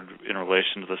had occurred in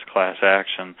relation to this class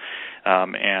action.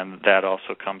 And that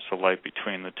also comes to light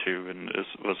between the two, and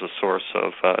was a source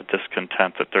of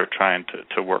discontent that they're trying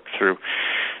to work through.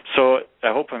 So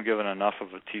I hope I'm giving enough of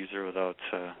a teaser without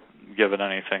giving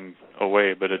anything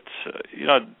away, but it's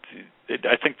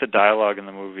I think the dialogue in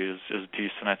the movie is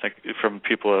decent. I think from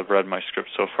people who have read my script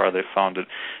so far, they've found it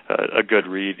a good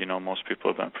read. Most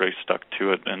people have been pretty stuck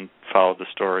to it and followed the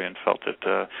story and felt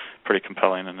it pretty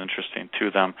compelling and interesting to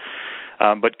them.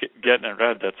 But getting it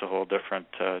read, that's a whole different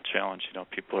challenge.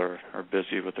 People are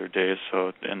busy with their days,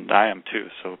 and I am too.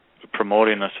 So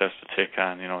promoting this has to take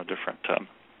on a different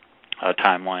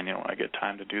timeline. I get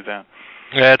time to do that.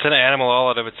 Yeah, it's an animal all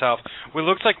out of itself. It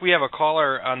looks like we have a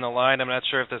caller on the line. I'm not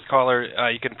sure if this caller,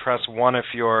 you can press 1 if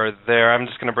you're there. I'm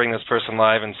just going to bring this person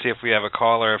live and see if we have a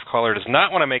caller. If caller does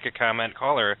not want to make a comment,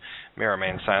 caller may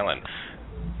remain silent.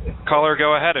 Caller,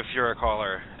 go ahead if you're a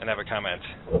caller and have a comment.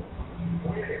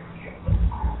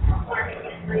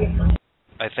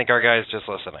 I think our guy's just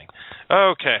listening.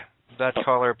 Okay. that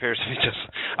caller appears to be just.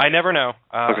 I never know.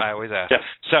 Okay. I always ask. Yeah.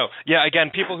 So, yeah,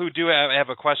 again, people who do have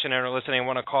a question and are listening and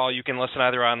want to call, you can listen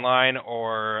either online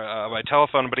or by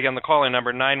telephone. But again, the calling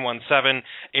number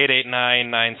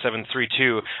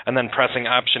 917-889-9732, and then pressing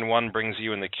option 1 brings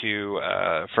you in the queue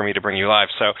for me to bring you live.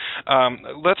 So,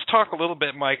 let's talk a little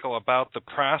bit, Michael, about the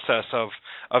process of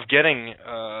getting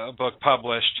a book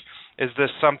published. Is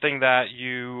this something that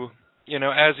you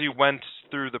as you went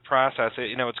through the process,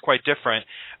 it's quite different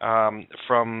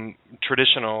from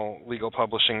traditional legal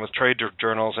publishing with trade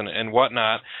journals and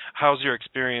whatnot. How's your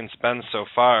experience been so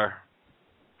far?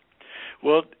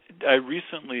 Well, I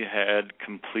recently had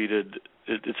completed,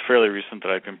 it's fairly recent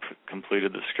that I've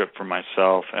completed the script for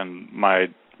myself, and my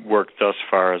work thus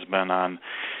far has been on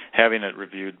having it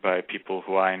reviewed by people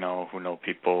who I know, who know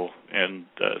people in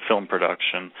film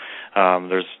production.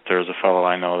 There's a fellow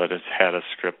I know that has had a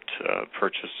script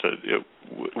purchased. It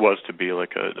was to be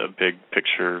like a big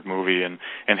picture movie, and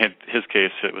in his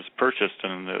case, it was purchased,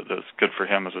 and it was good for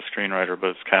him as a screenwriter.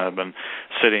 But it's kind of been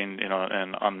sitting,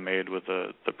 and unmade with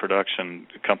the production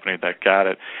company that got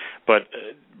it. But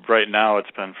right now,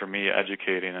 it's been for me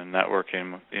educating and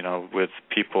networking, with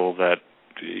people that.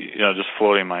 Just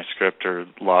floating my script or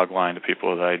log line to people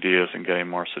with ideas and getting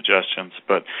more suggestions.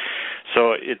 But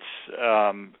so it's,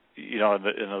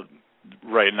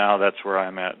 right now that's where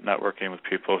I'm at, networking with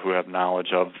people who have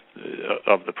knowledge of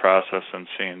the process and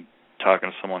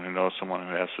talking to someone who knows someone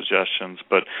who has suggestions.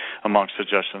 But amongst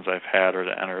suggestions I've had are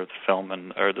to enter the film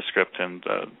or the script and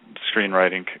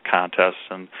screenwriting contests,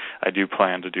 and I do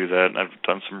plan to do that, and I've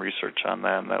done some research on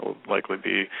that, and that will likely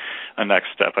be a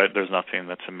next step. There's nothing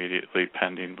that's immediately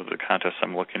pending with the contest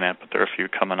I'm looking at, but there are a few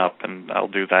coming up, and I'll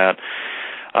do that.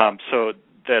 So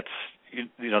that's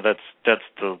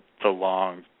the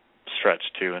long stretch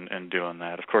too in doing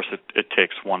that. Of course, it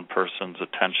takes one person's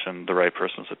attention, the right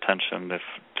person's attention,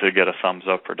 to get a thumbs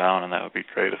up or down, and that would be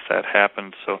great if that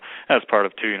happened. So as part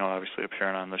of too, obviously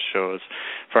appearing on this show is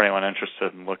for anyone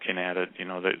interested in looking at it.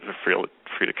 They're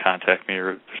free to contact me,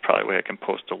 or there's probably a way I can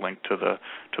post a link to the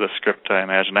script. I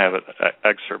imagine I have an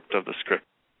excerpt of the script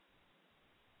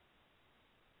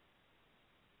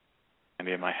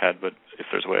in my head, but if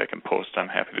there's a way I can post, I'm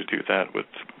happy to do that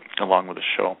along with the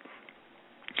show.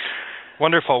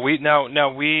 Wonderful. And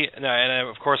I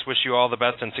of course wish you all the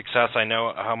best and success. I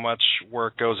know how much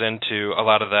work goes into a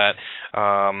lot of that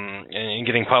in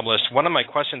getting published. One of my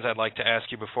questions I'd like to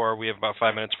ask you before we have about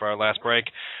 5 minutes for our last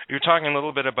break, you're talking a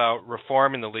little bit about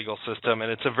reform in the legal system,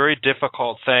 and it's a very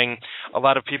difficult thing. A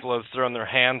lot of people have thrown their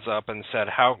hands up and said,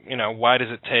 why does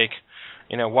it take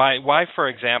why, for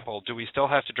example, do we still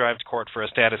have to drive to court for a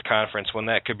status conference when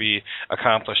that could be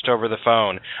accomplished over the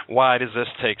phone? Why does this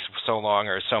take so long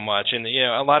or so much? And,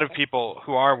 a lot of people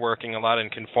who are working a lot in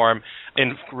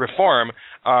reform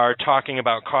are talking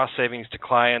about cost savings to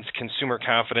clients, consumer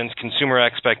confidence, consumer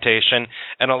expectation,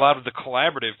 and a lot of the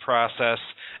collaborative process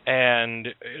and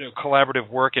collaborative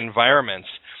work environments.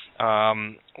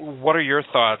 What are your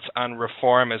thoughts on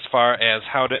reform as far as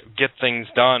how to get things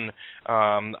done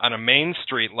on a Main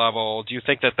Street level? Do you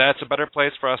think that that's a better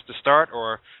place for us to start,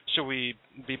 or should we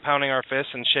be pounding our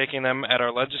fists and shaking them at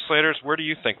our legislators? Where do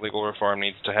you think legal reform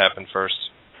needs to happen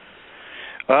first?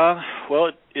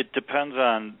 Well, it depends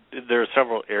on, there are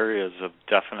several areas of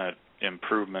definite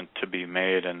improvement to be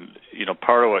made, and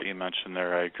part of what you mentioned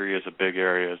there, I agree, is a big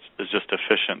area is just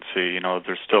efficiency.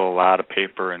 There's still a lot of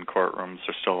paper in courtrooms.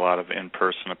 There's still a lot of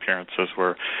in-person appearances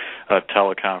where a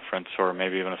teleconference or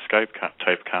maybe even a Skype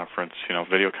type conference,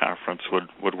 video conference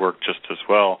would work just as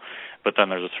well. But then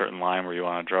there's a certain line where you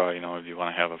want to draw, you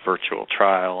want to have a virtual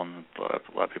trial, and a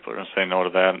lot of people are going to say no to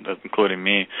that, including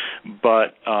me.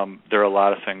 But there are a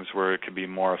lot of things where it could be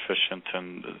more efficient,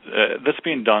 and this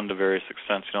being done to various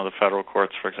extents. The federal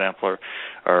courts, for example,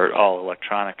 are all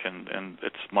electronic, and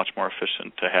it's much more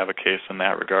efficient to have a case in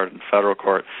that regard in federal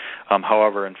court.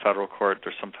 However, in federal court,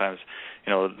 there's sometimes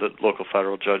the local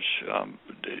federal judge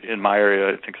in my area,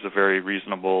 I think, is a very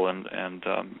reasonable and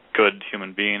good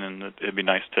human being, and it'd be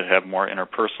nice to have more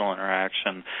interpersonal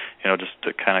interaction, just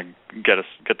to kind of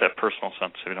get that personal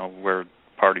sense of, where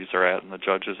parties are at and the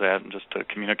judge is at, and just to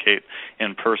communicate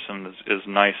in person is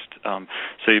nice.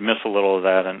 So you miss a little of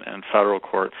that in federal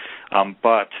court.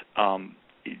 But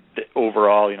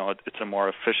overall, it's a more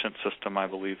efficient system, I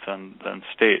believe, than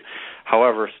state.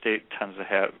 However,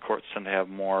 courts tend to have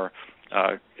more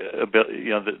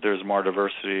there's more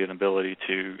diversity and ability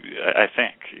to, I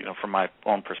think, from my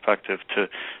own perspective, to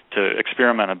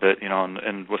experiment a bit.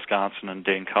 In Wisconsin and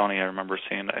Dane County, I remember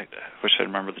seeing. I wish I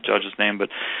remember the judge's name, but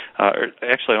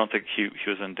actually, I don't think he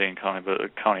was in Dane County, but a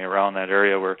county around that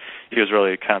area where he was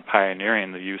really kind of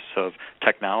pioneering the use of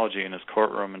technology in his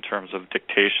courtroom in terms of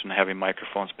dictation, having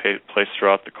microphones placed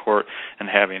throughout the court, and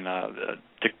having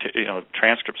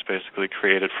transcripts basically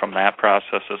created from that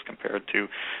process as compared to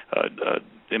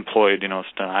employed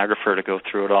stenographer to go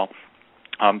through it all.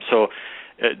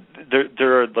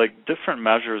 There are different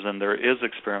measures, and there is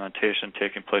experimentation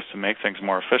taking place to make things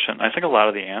more efficient. And I think a lot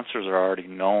of the answers are already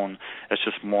known. It's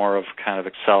just more of kind of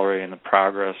accelerating the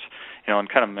progress, and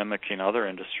kind of mimicking other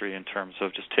industry in terms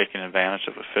of just taking advantage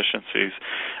of efficiencies.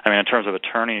 I mean, in terms of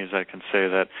attorneys, I can say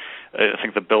that I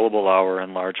think the billable hour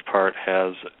in large part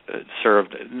has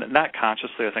served, not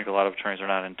consciously. I think a lot of attorneys are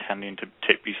not intending to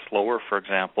be slower, for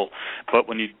example, but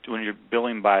when you're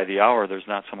billing by the hour, there's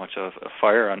not so much of a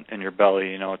fire in your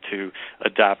belly, to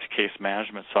adopt case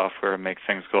management software and make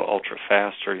things go ultra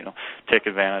fast, or take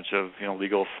advantage of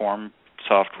legal form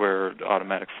software,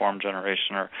 automatic form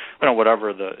generation, or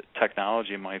whatever the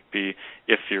technology might be,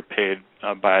 if you're paid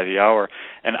by the hour.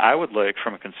 And I would like,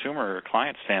 from a consumer or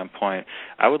client standpoint,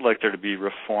 I would like there to be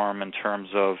reform in terms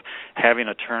of having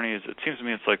attorneys. It seems to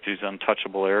me it's like these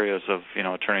untouchable areas of,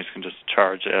 attorneys can just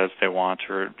charge as they want,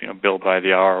 or bill by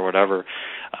the hour or whatever,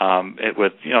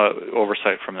 with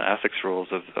oversight from the ethics rules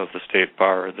of the state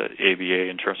bar, or the ABA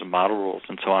in terms of model rules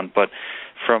and so on. But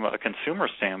from a consumer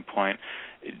standpoint,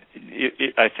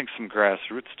 I think some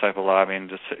grassroots type of lobbying,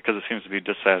 because it seems to be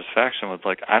dissatisfaction with,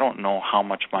 I don't know how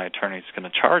much my attorney is going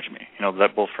to charge me,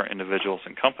 that both for individuals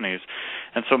and companies.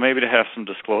 And so maybe to have some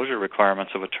disclosure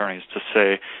requirements of attorneys to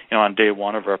say, on day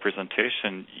one of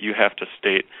representation, you have to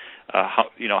state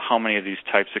how many of these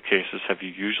types of cases have you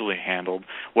usually handled,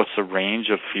 what's the range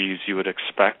of fees you would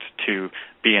expect to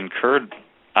be incurred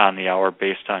on the hour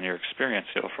based on your experience,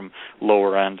 from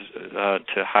lower end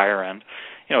to higher end.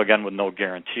 Again, with no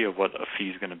guarantee of what a fee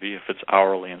is going to be if it's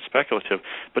hourly and speculative.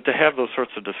 But to have those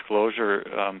sorts of disclosure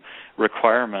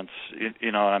requirements,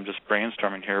 I'm just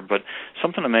brainstorming here, but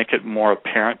something to make it more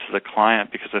apparent to the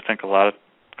client, because I think a lot of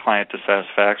client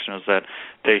dissatisfaction is that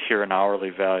they hear an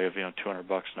hourly value of $200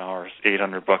 an hour,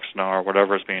 $800 an hour,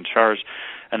 whatever is being charged,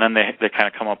 and then they kind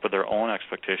of come up with their own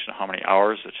expectation of how many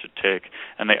hours it should take,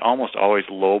 and they almost always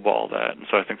lowball that. And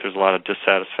so I think there's a lot of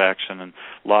dissatisfaction and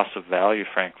loss of value,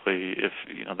 frankly, if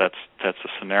that's a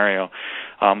scenario.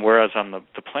 Whereas on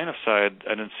the plaintiff side,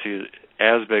 I didn't see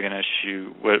as big an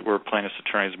issue where plaintiff's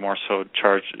attorneys more so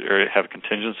charge or have a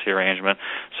contingency arrangement,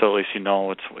 so at least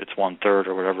it's 1/3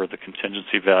 or whatever the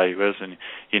contingency value is, and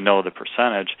the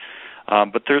percentage.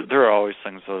 But there are always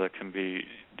things, though, that can be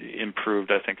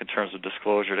improved, I think, in terms of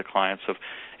disclosure to clients of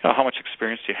how much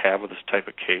experience do you have with this type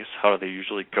of case, how do they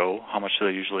usually go, how much do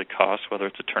they usually cost, whether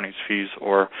it's attorney's fees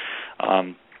or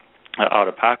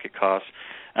out-of-pocket costs.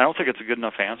 I don't think it's a good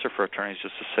enough answer for attorneys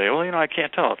just to say, well, I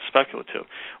can't tell, it's speculative.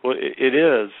 Well, it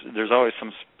is. There's always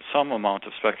some amount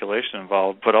of speculation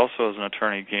involved, but also as an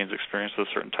attorney gains experience with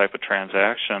a certain type of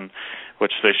transaction,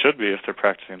 which they should be if they're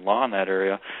practicing law in that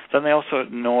area, then they also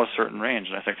know a certain range,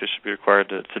 and I think they should be required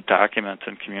to document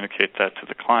and communicate that to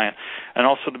the client, and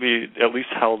also to be at least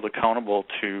held accountable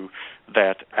to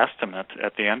that estimate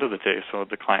at the end of the day, so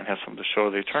the client has something to show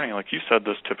the attorney. Like you said,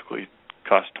 this typically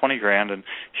cost $20,000, and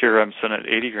here I'm sitting at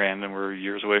 $80,000, and we're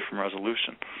years away from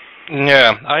resolution.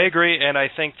 Yeah, I agree, and I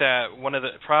think that one of the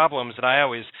problems that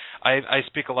I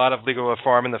speak a lot of legal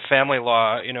reform in the family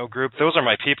law, group. Those are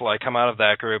my people. I come out of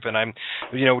that group, and I'm,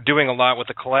 doing a lot with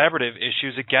the collaborative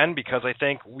issues, again, because I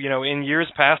think, in years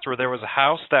past where there was a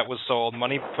house that was sold,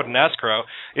 money put in escrow,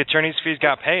 the attorney's fees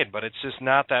got paid, but it's just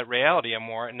not that reality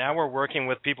anymore. And now we're working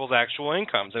with people's actual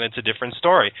incomes, and it's a different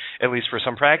story, at least for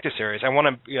some practice areas. I want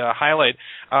to highlight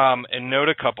and note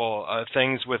a couple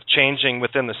things with changing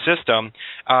within the system.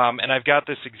 And I've got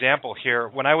this example here.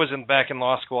 When I was back in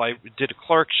law school, I did a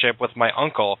clerkship with my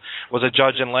uncle, was a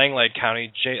judge in Langlade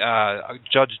County.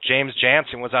 Judge James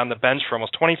Jansen was on the bench for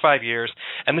almost 25 years,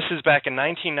 and this is back in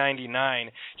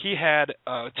 1999. He had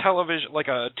a television, like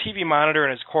a TV monitor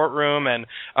in his courtroom, and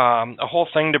a whole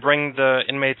thing to bring the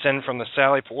inmates in from the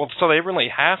Sally. Well, so they really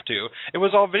have to. It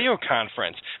was all video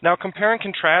conference. Now, compare and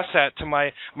contrast that to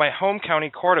my home county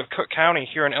court of Cook County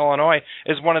here in Illinois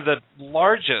is one of the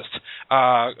largest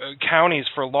counties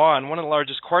for law and one of the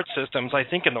largest court systems, I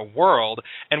think, in the world,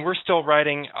 and we're still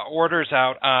writing orders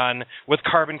out with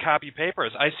carbon copy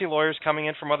papers. I see lawyers coming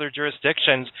in from other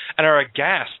jurisdictions and are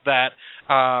aghast that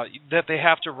they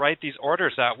have to write these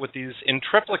orders out with these in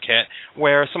triplicate,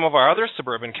 where some of our other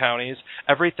suburban counties,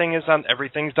 everything's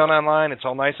done online. It's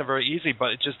all nice and very easy, but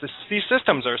these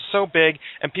systems are so big,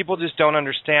 and people just don't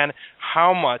understand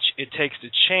how much it takes to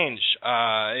change,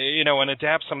 and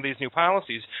adapt some of these new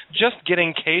policies. Just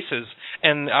getting cases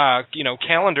and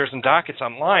calendars and dockets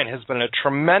online has been a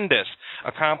tremendous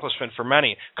accomplishment for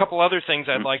many. A couple other things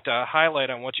I'd like to highlight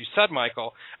on what you said,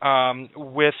 Michael,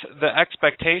 with the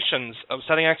expectations of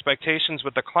setting expectations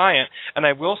with the client, and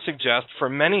I will suggest for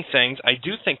many things, I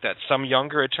do think that some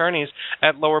younger attorneys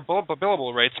at lower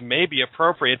billable rates may be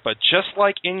appropriate, but just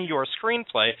like in your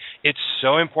screenplay, it's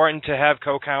so important to have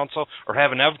co-counsel or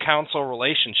have an of-counsel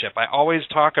relationship. I always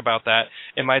talk about that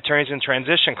in my Attorneys in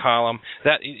Transition column,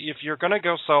 that if you're going to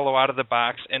go solo out of the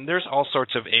box, and there's all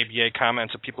sorts of ABA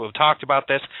comments of people who have talked about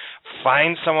this,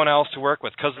 find someone else to work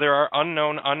with, because there are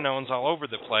unknown unknowns all over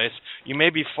the place. You may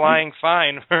be flying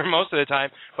fine for most of the time,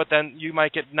 but then you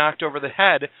might get knocked over the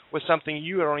head with something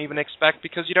you don't even expect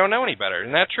because you don't know any better.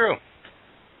 Isn't that true?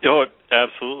 Oh,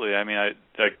 absolutely. I mean, I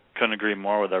couldn't agree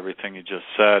more with everything you just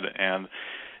said, and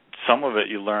some of it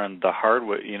you learn the hard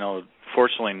way.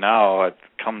 Fortunately now I've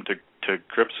come to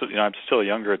grips with, I'm still a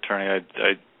younger attorney.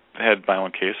 I had my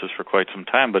own cases for quite some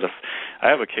time, but if I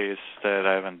have a case that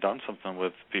I haven't done something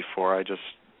with before, I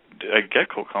get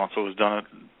co-counsel who's done it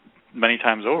many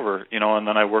times over, and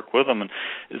then I work with them. And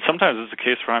sometimes it's a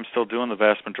case where I'm still doing the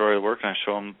vast majority of the work, and I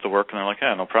show them the work, and they're like,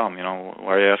 yeah, no problem,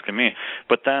 why are you asking me?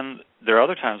 But then there are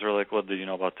other times where like, well, did you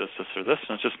know about this, or this?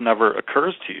 And it just never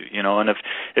occurs to you, And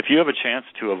if you have a chance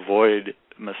to avoid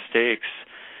mistakes,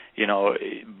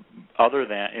 other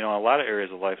than, a lot of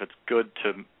areas of life, it's good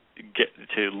to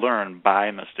learn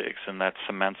by mistakes, and that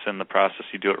cements in the process.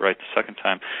 You do it right the second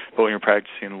time. But when you're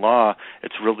practicing law,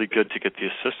 it's really good to get the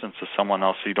assistance of someone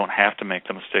else so you don't have to make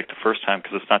the mistake the first time,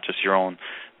 because it's not just your own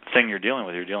thing you're dealing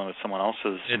with. You're dealing with someone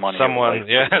else's money.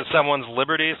 Someone's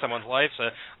liberty, someone's life,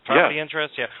 property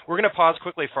interest. Yeah. We're going to pause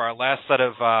quickly for our last set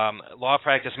of law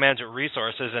practice management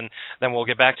resources, and then we'll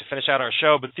get back to finish out our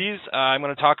show. But these, I'm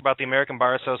going to talk about the American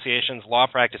Bar Association's Law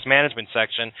Practice Management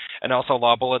section and also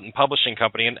Law Bulletin Publishing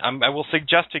Company. And I will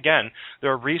suggest again,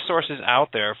 there are resources out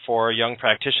there for young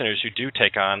practitioners who do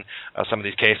take on some of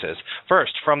these cases.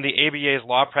 First, from the ABA's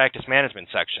Law Practice Management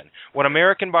section. When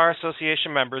American Bar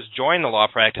Association members join the Law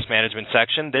Practice Management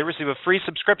section, they receive a free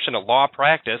subscription to Law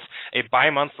Practice, a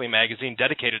bi-monthly magazine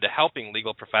dedicated to helping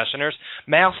legal professionals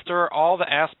master all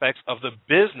the aspects of the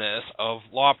business of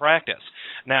law practice.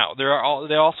 Now, there are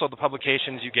also the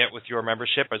publications you get with your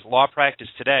membership as Law Practice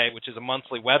Today, which is a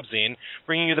monthly webzine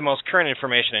bringing you the most current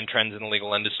information and trends in the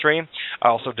legal industry.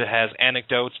 Also, it has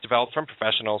anecdotes developed from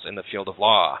professionals in the field of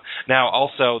law. Now,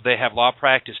 also, they have Law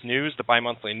Practice News, the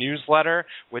bi-monthly newsletter,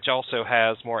 which also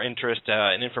has more interest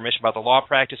and information about the law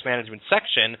practice management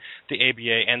section, the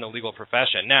ABA, and the legal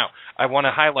profession. Now, I want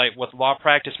to highlight with law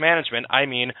practice management, I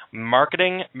mean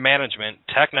marketing, management,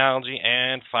 technology,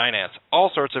 and finance. All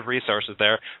sorts of resources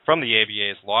there from the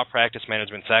ABA's Law Practice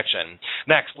Management section.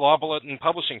 Next, Law Bulletin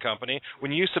Publishing Company.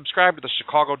 When you subscribe to the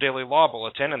Chicago Daily Law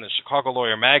Bulletin and the Chicago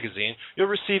Lawyer Magazine, you'll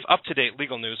receive up-to-date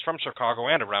legal news from Chicago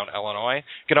and around Illinois.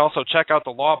 You can also check out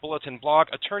the Law Bulletin blog,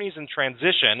 Attorneys in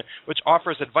Transition, which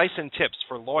offers advice and tips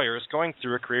for lawyers going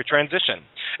through a career transition.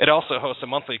 It also hosts a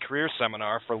monthly career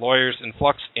seminar for lawyers in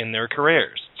flux in their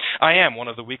careers. I am one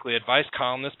of the weekly advice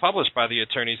columnists published by the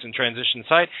Attorneys in Transition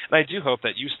site, and I do hope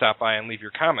that you stop by and leave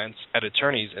your comments at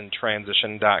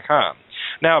attorneysintransition.com.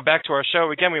 Now, back to our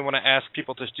show. Again, we want to ask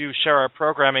people to share our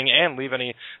programming and leave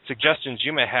any suggestions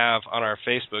you may have on our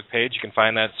Facebook page. You can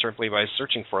find that simply by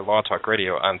searching for Law Talk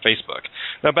Radio on Facebook.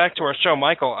 Now, back to our show.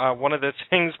 Michael, one of the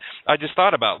things I just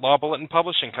thought about, Law Bulletin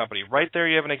Publishing Company. Right there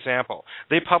you have an example.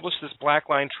 They published this Black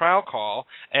Line trial call,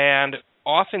 and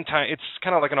oftentimes it's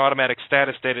kind of like an automatic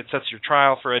status date. It sets your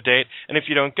trial for a date, and if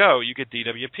you don't go, you get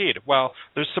DWP'd. Well,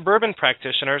 there's suburban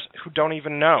practitioners who don't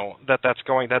even know that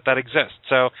that exists.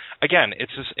 So again,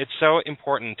 it's so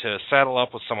important to saddle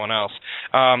up with someone else.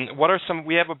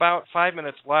 We have about 5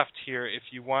 minutes left here. If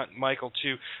you want Michael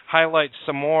to highlight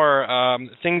some more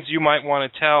things you might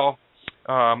want to tell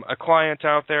a client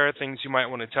out there, things you might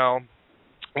want to tell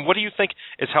What do you think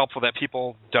is helpful that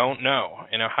people don't know?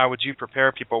 How would you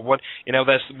prepare people?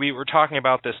 We were talking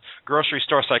about this grocery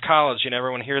store psychology, and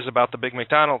everyone hears about the big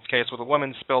McDonald's case where the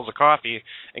woman spills a coffee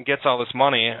and gets all this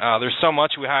money. There's so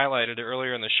much we highlighted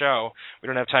earlier in the show. We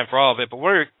don't have time for all of it, but what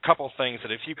are a couple things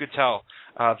that if you could tell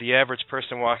the average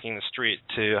person walking the street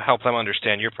to help them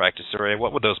understand your practice area,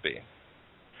 what would those be?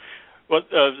 Well,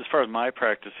 as far as my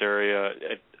practice area,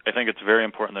 I think it's very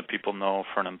important that people know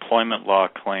for an employment law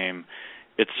claim,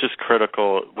 it's just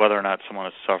critical whether or not someone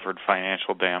has suffered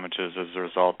financial damages as a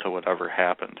result of whatever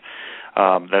happened.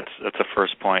 That's the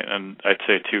first point. And I'd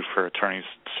say, too, for attorneys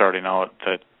starting out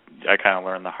that I kind of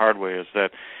learned the hard way is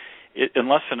that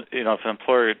unless if an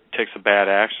employer takes a bad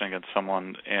action against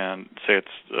someone and say it's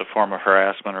a form of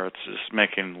harassment or it's just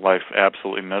making life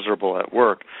absolutely miserable at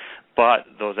work, but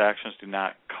those actions do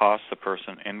not cost the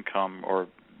person income or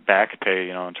back pay,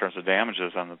 in terms of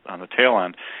damages on the tail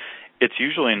end, it's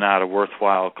usually not a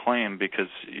worthwhile claim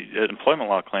employment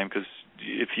law claim, because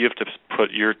if you have to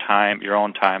put your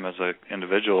own time as an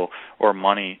individual or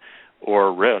money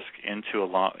or risk into a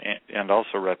law, and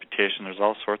also reputation, there's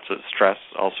all sorts of stress,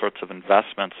 all sorts of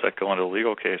investments that go into a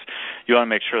legal case. You want to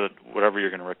make sure that whatever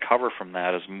you're going to recover from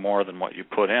that is more than what you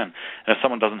put in. And if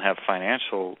someone doesn't have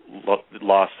financial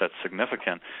loss that's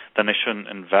significant, then they shouldn't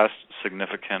invest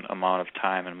significant amount of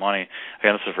time and money.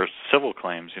 Again, this is for civil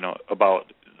claims,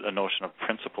 about a notion of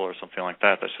principle or something like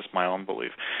that. That's just my own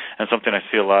belief. And something I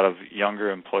see a lot of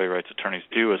younger employee rights attorneys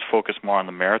do is focus more on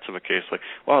the merits of a case, like,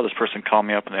 wow, this person called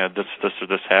me up and they had this or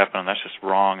this happen, and that's just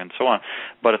wrong, and so on.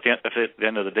 But at the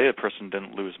end of the day, the person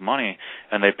didn't lose money,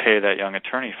 and they pay that young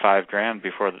attorney $5,000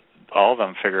 before all of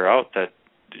them figure out that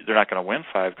they're not going to win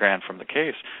 $5,000 from the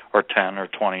case, or 10 or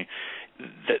 20.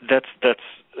 That's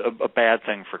a bad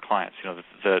thing for clients,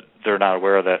 that they're not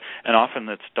aware of that. And often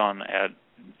it's done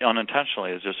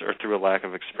unintentionally, or through a lack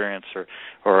of experience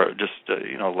or just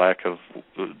lack of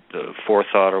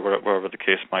forethought or whatever the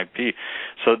case might be.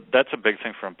 So that's a big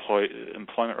thing for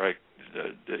employment right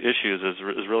issues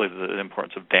is really the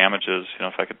importance of damages.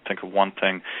 If I could think of one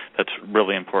thing that's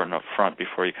really important up front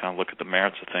before you kind of look at the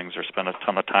merits of things or spend a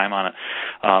ton of time on it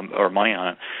or money on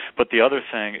it. But the other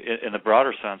thing, in the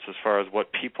broader sense, as far as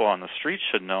what people on the street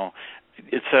should know,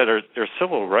 it's that their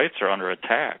civil rights are under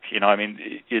attack.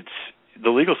 The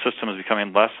legal system is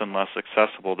becoming less and less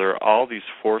accessible. There are all these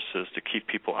forces to keep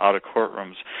people out of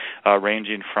courtrooms,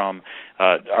 ranging from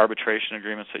arbitration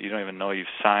agreements that you don't even know you've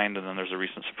signed, and then there's a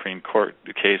recent Supreme Court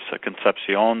case,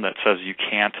 Concepcion, that says you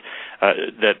can't,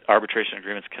 that arbitration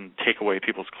agreements can take away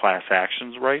people's class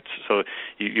actions rights. So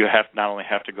you not only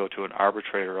have to go to an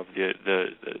arbitrator of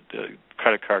the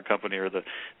credit card company or the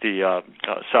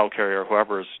cell carrier, or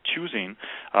whoever is choosing,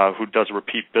 who does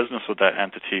repeat business with that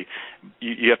entity,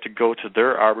 you have to go to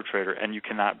their arbitrator, and you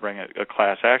cannot bring a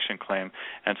class action claim.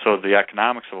 And so the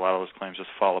economics of a lot of those claims just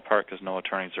fall apart because no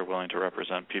attorneys are willing to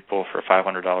represent people for a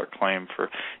 $500 claim for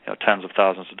tens of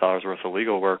thousands of dollars worth of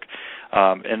legal work.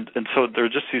 And so there are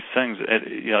just these things.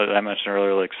 I mentioned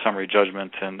earlier, like summary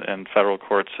judgment, and federal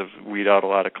courts have weed out a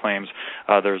lot of claims.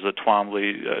 There's a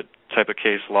Twombly type of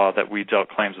case law that weeds out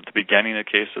claims at the beginning of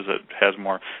cases. It has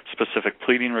more specific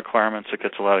pleading requirements. It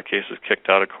gets a lot of cases kicked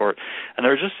out of court. And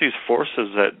there are just these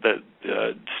forces that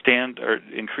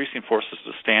increasing forces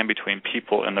to stand between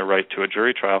people and the right to a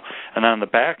jury trial. And then on the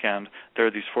back end, there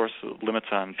are these limits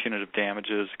on punitive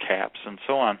damages, caps, and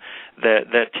so on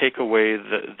that take away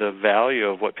the value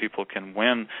of what people can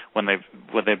win when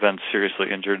they've been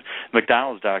seriously injured.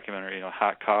 McDonald's documentary,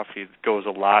 Hot Coffee, goes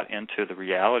a lot into the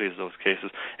realities of those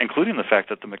cases, including the fact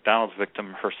that the McDonald's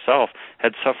victim herself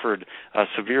had suffered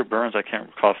severe burns. I can't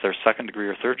recall if they're second-degree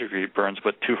or third-degree burns,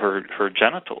 but to her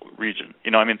genital region.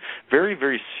 Very,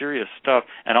 very serious stuff.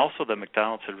 And also that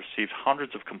McDonald's had received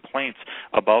hundreds of complaints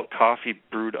about coffee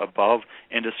brewed above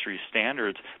industry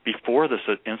standards before this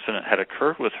incident had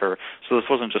occurred with her. So this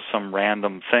wasn't just some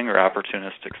random thing or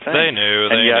opportunistic thing. They knew.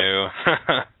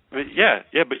 But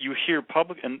you hear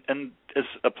public, and as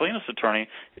a plaintiff's attorney,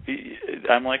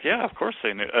 I'm like, yeah, of course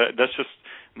they knew. That's just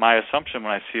my assumption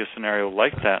when I see a scenario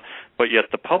like that. But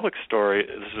yet the public story,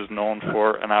 this is known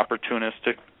for an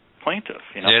opportunistic plaintiff.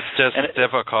 It's just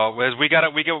difficult. We got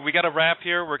to wrap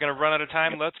here. We're going to run out of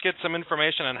time. Let's get some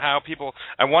information on how people.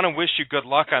 I want to wish you good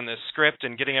luck on this script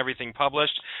and getting everything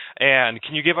published. And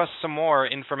can you give us some more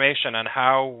information on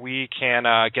how we can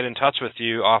get in touch with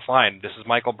you offline? This is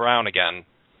Michael Brown again.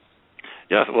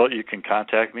 Yes, well, you can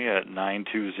contact me at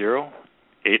 920-858,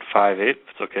 if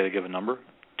it's okay to give a number,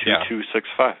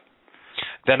 2265.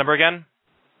 That number again?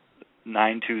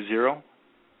 920-858.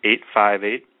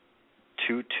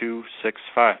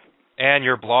 2265. And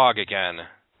your blog again.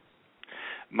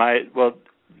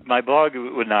 My blog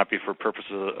would not be for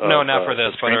purposes of no, not for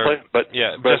this, but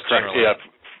just generally. Yeah,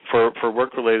 for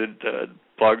work-related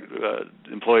blog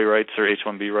employee rights or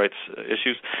H-1B rights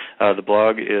issues. The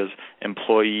blog is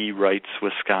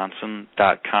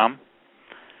employeerightswisconsin.com.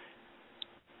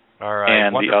 All right,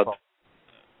 and wonderful.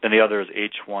 The other is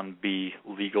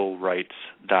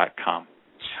h1blegalrights.com.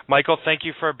 Michael, thank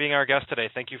you for being our guest today.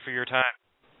 Thank you for your time.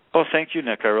 Oh, thank you,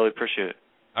 Nick. I really appreciate it.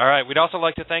 All right. We'd also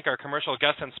like to thank our commercial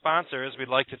guests and sponsors. We'd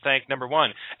like to thank, number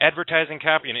one, advertising,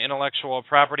 copy, and intellectual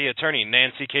property attorney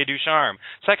Nancy K. Ducharme.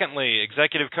 Secondly,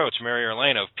 executive coach Mary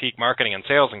Erlane of Peak Marketing and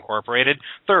Sales Incorporated.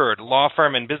 Third, law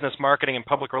firm and business marketing and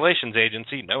public relations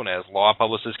agency known as Law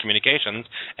Publicist Communications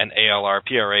and ALR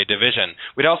PRA Division.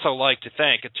 We'd also like to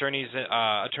thank Attorney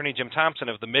Jim Thompson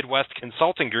of the Midwest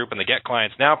Consulting Group and the Get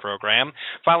Clients Now program,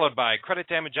 followed by credit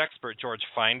damage expert George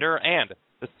Finder and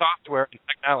the software and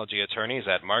technology attorneys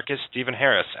at Marcus Stephen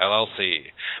Harris,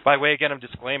 LLC. By way, again, of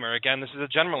disclaimer, this is a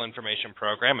general information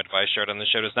program. Advice shared on the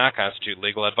show does not constitute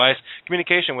legal advice.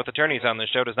 Communication with attorneys on the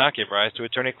show does not give rise to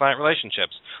attorney-client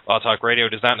relationships. Law Talk Radio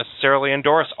does not necessarily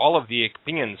endorse all of the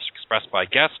opinions expressed by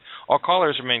guests. All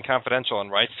callers remain confidential, and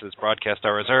rights to this broadcast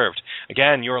are reserved.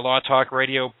 Again, your Law Talk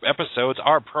Radio episodes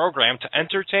are programmed to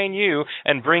entertain you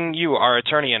and bring you, our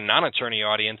attorney and non-attorney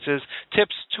audiences,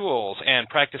 tips, tools, and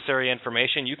practice area information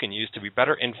you can use to be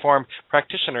better informed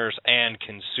practitioners and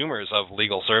consumers of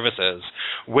legal services.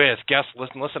 With guest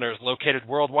listeners located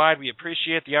worldwide, we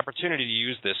appreciate the opportunity to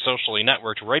use this socially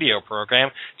networked radio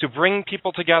program to bring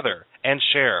people together and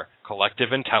share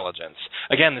collective intelligence.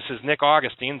 Again, this is Nick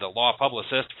Augustine, the law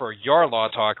publicist for your Law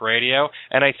Talk Radio,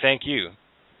 and I thank you.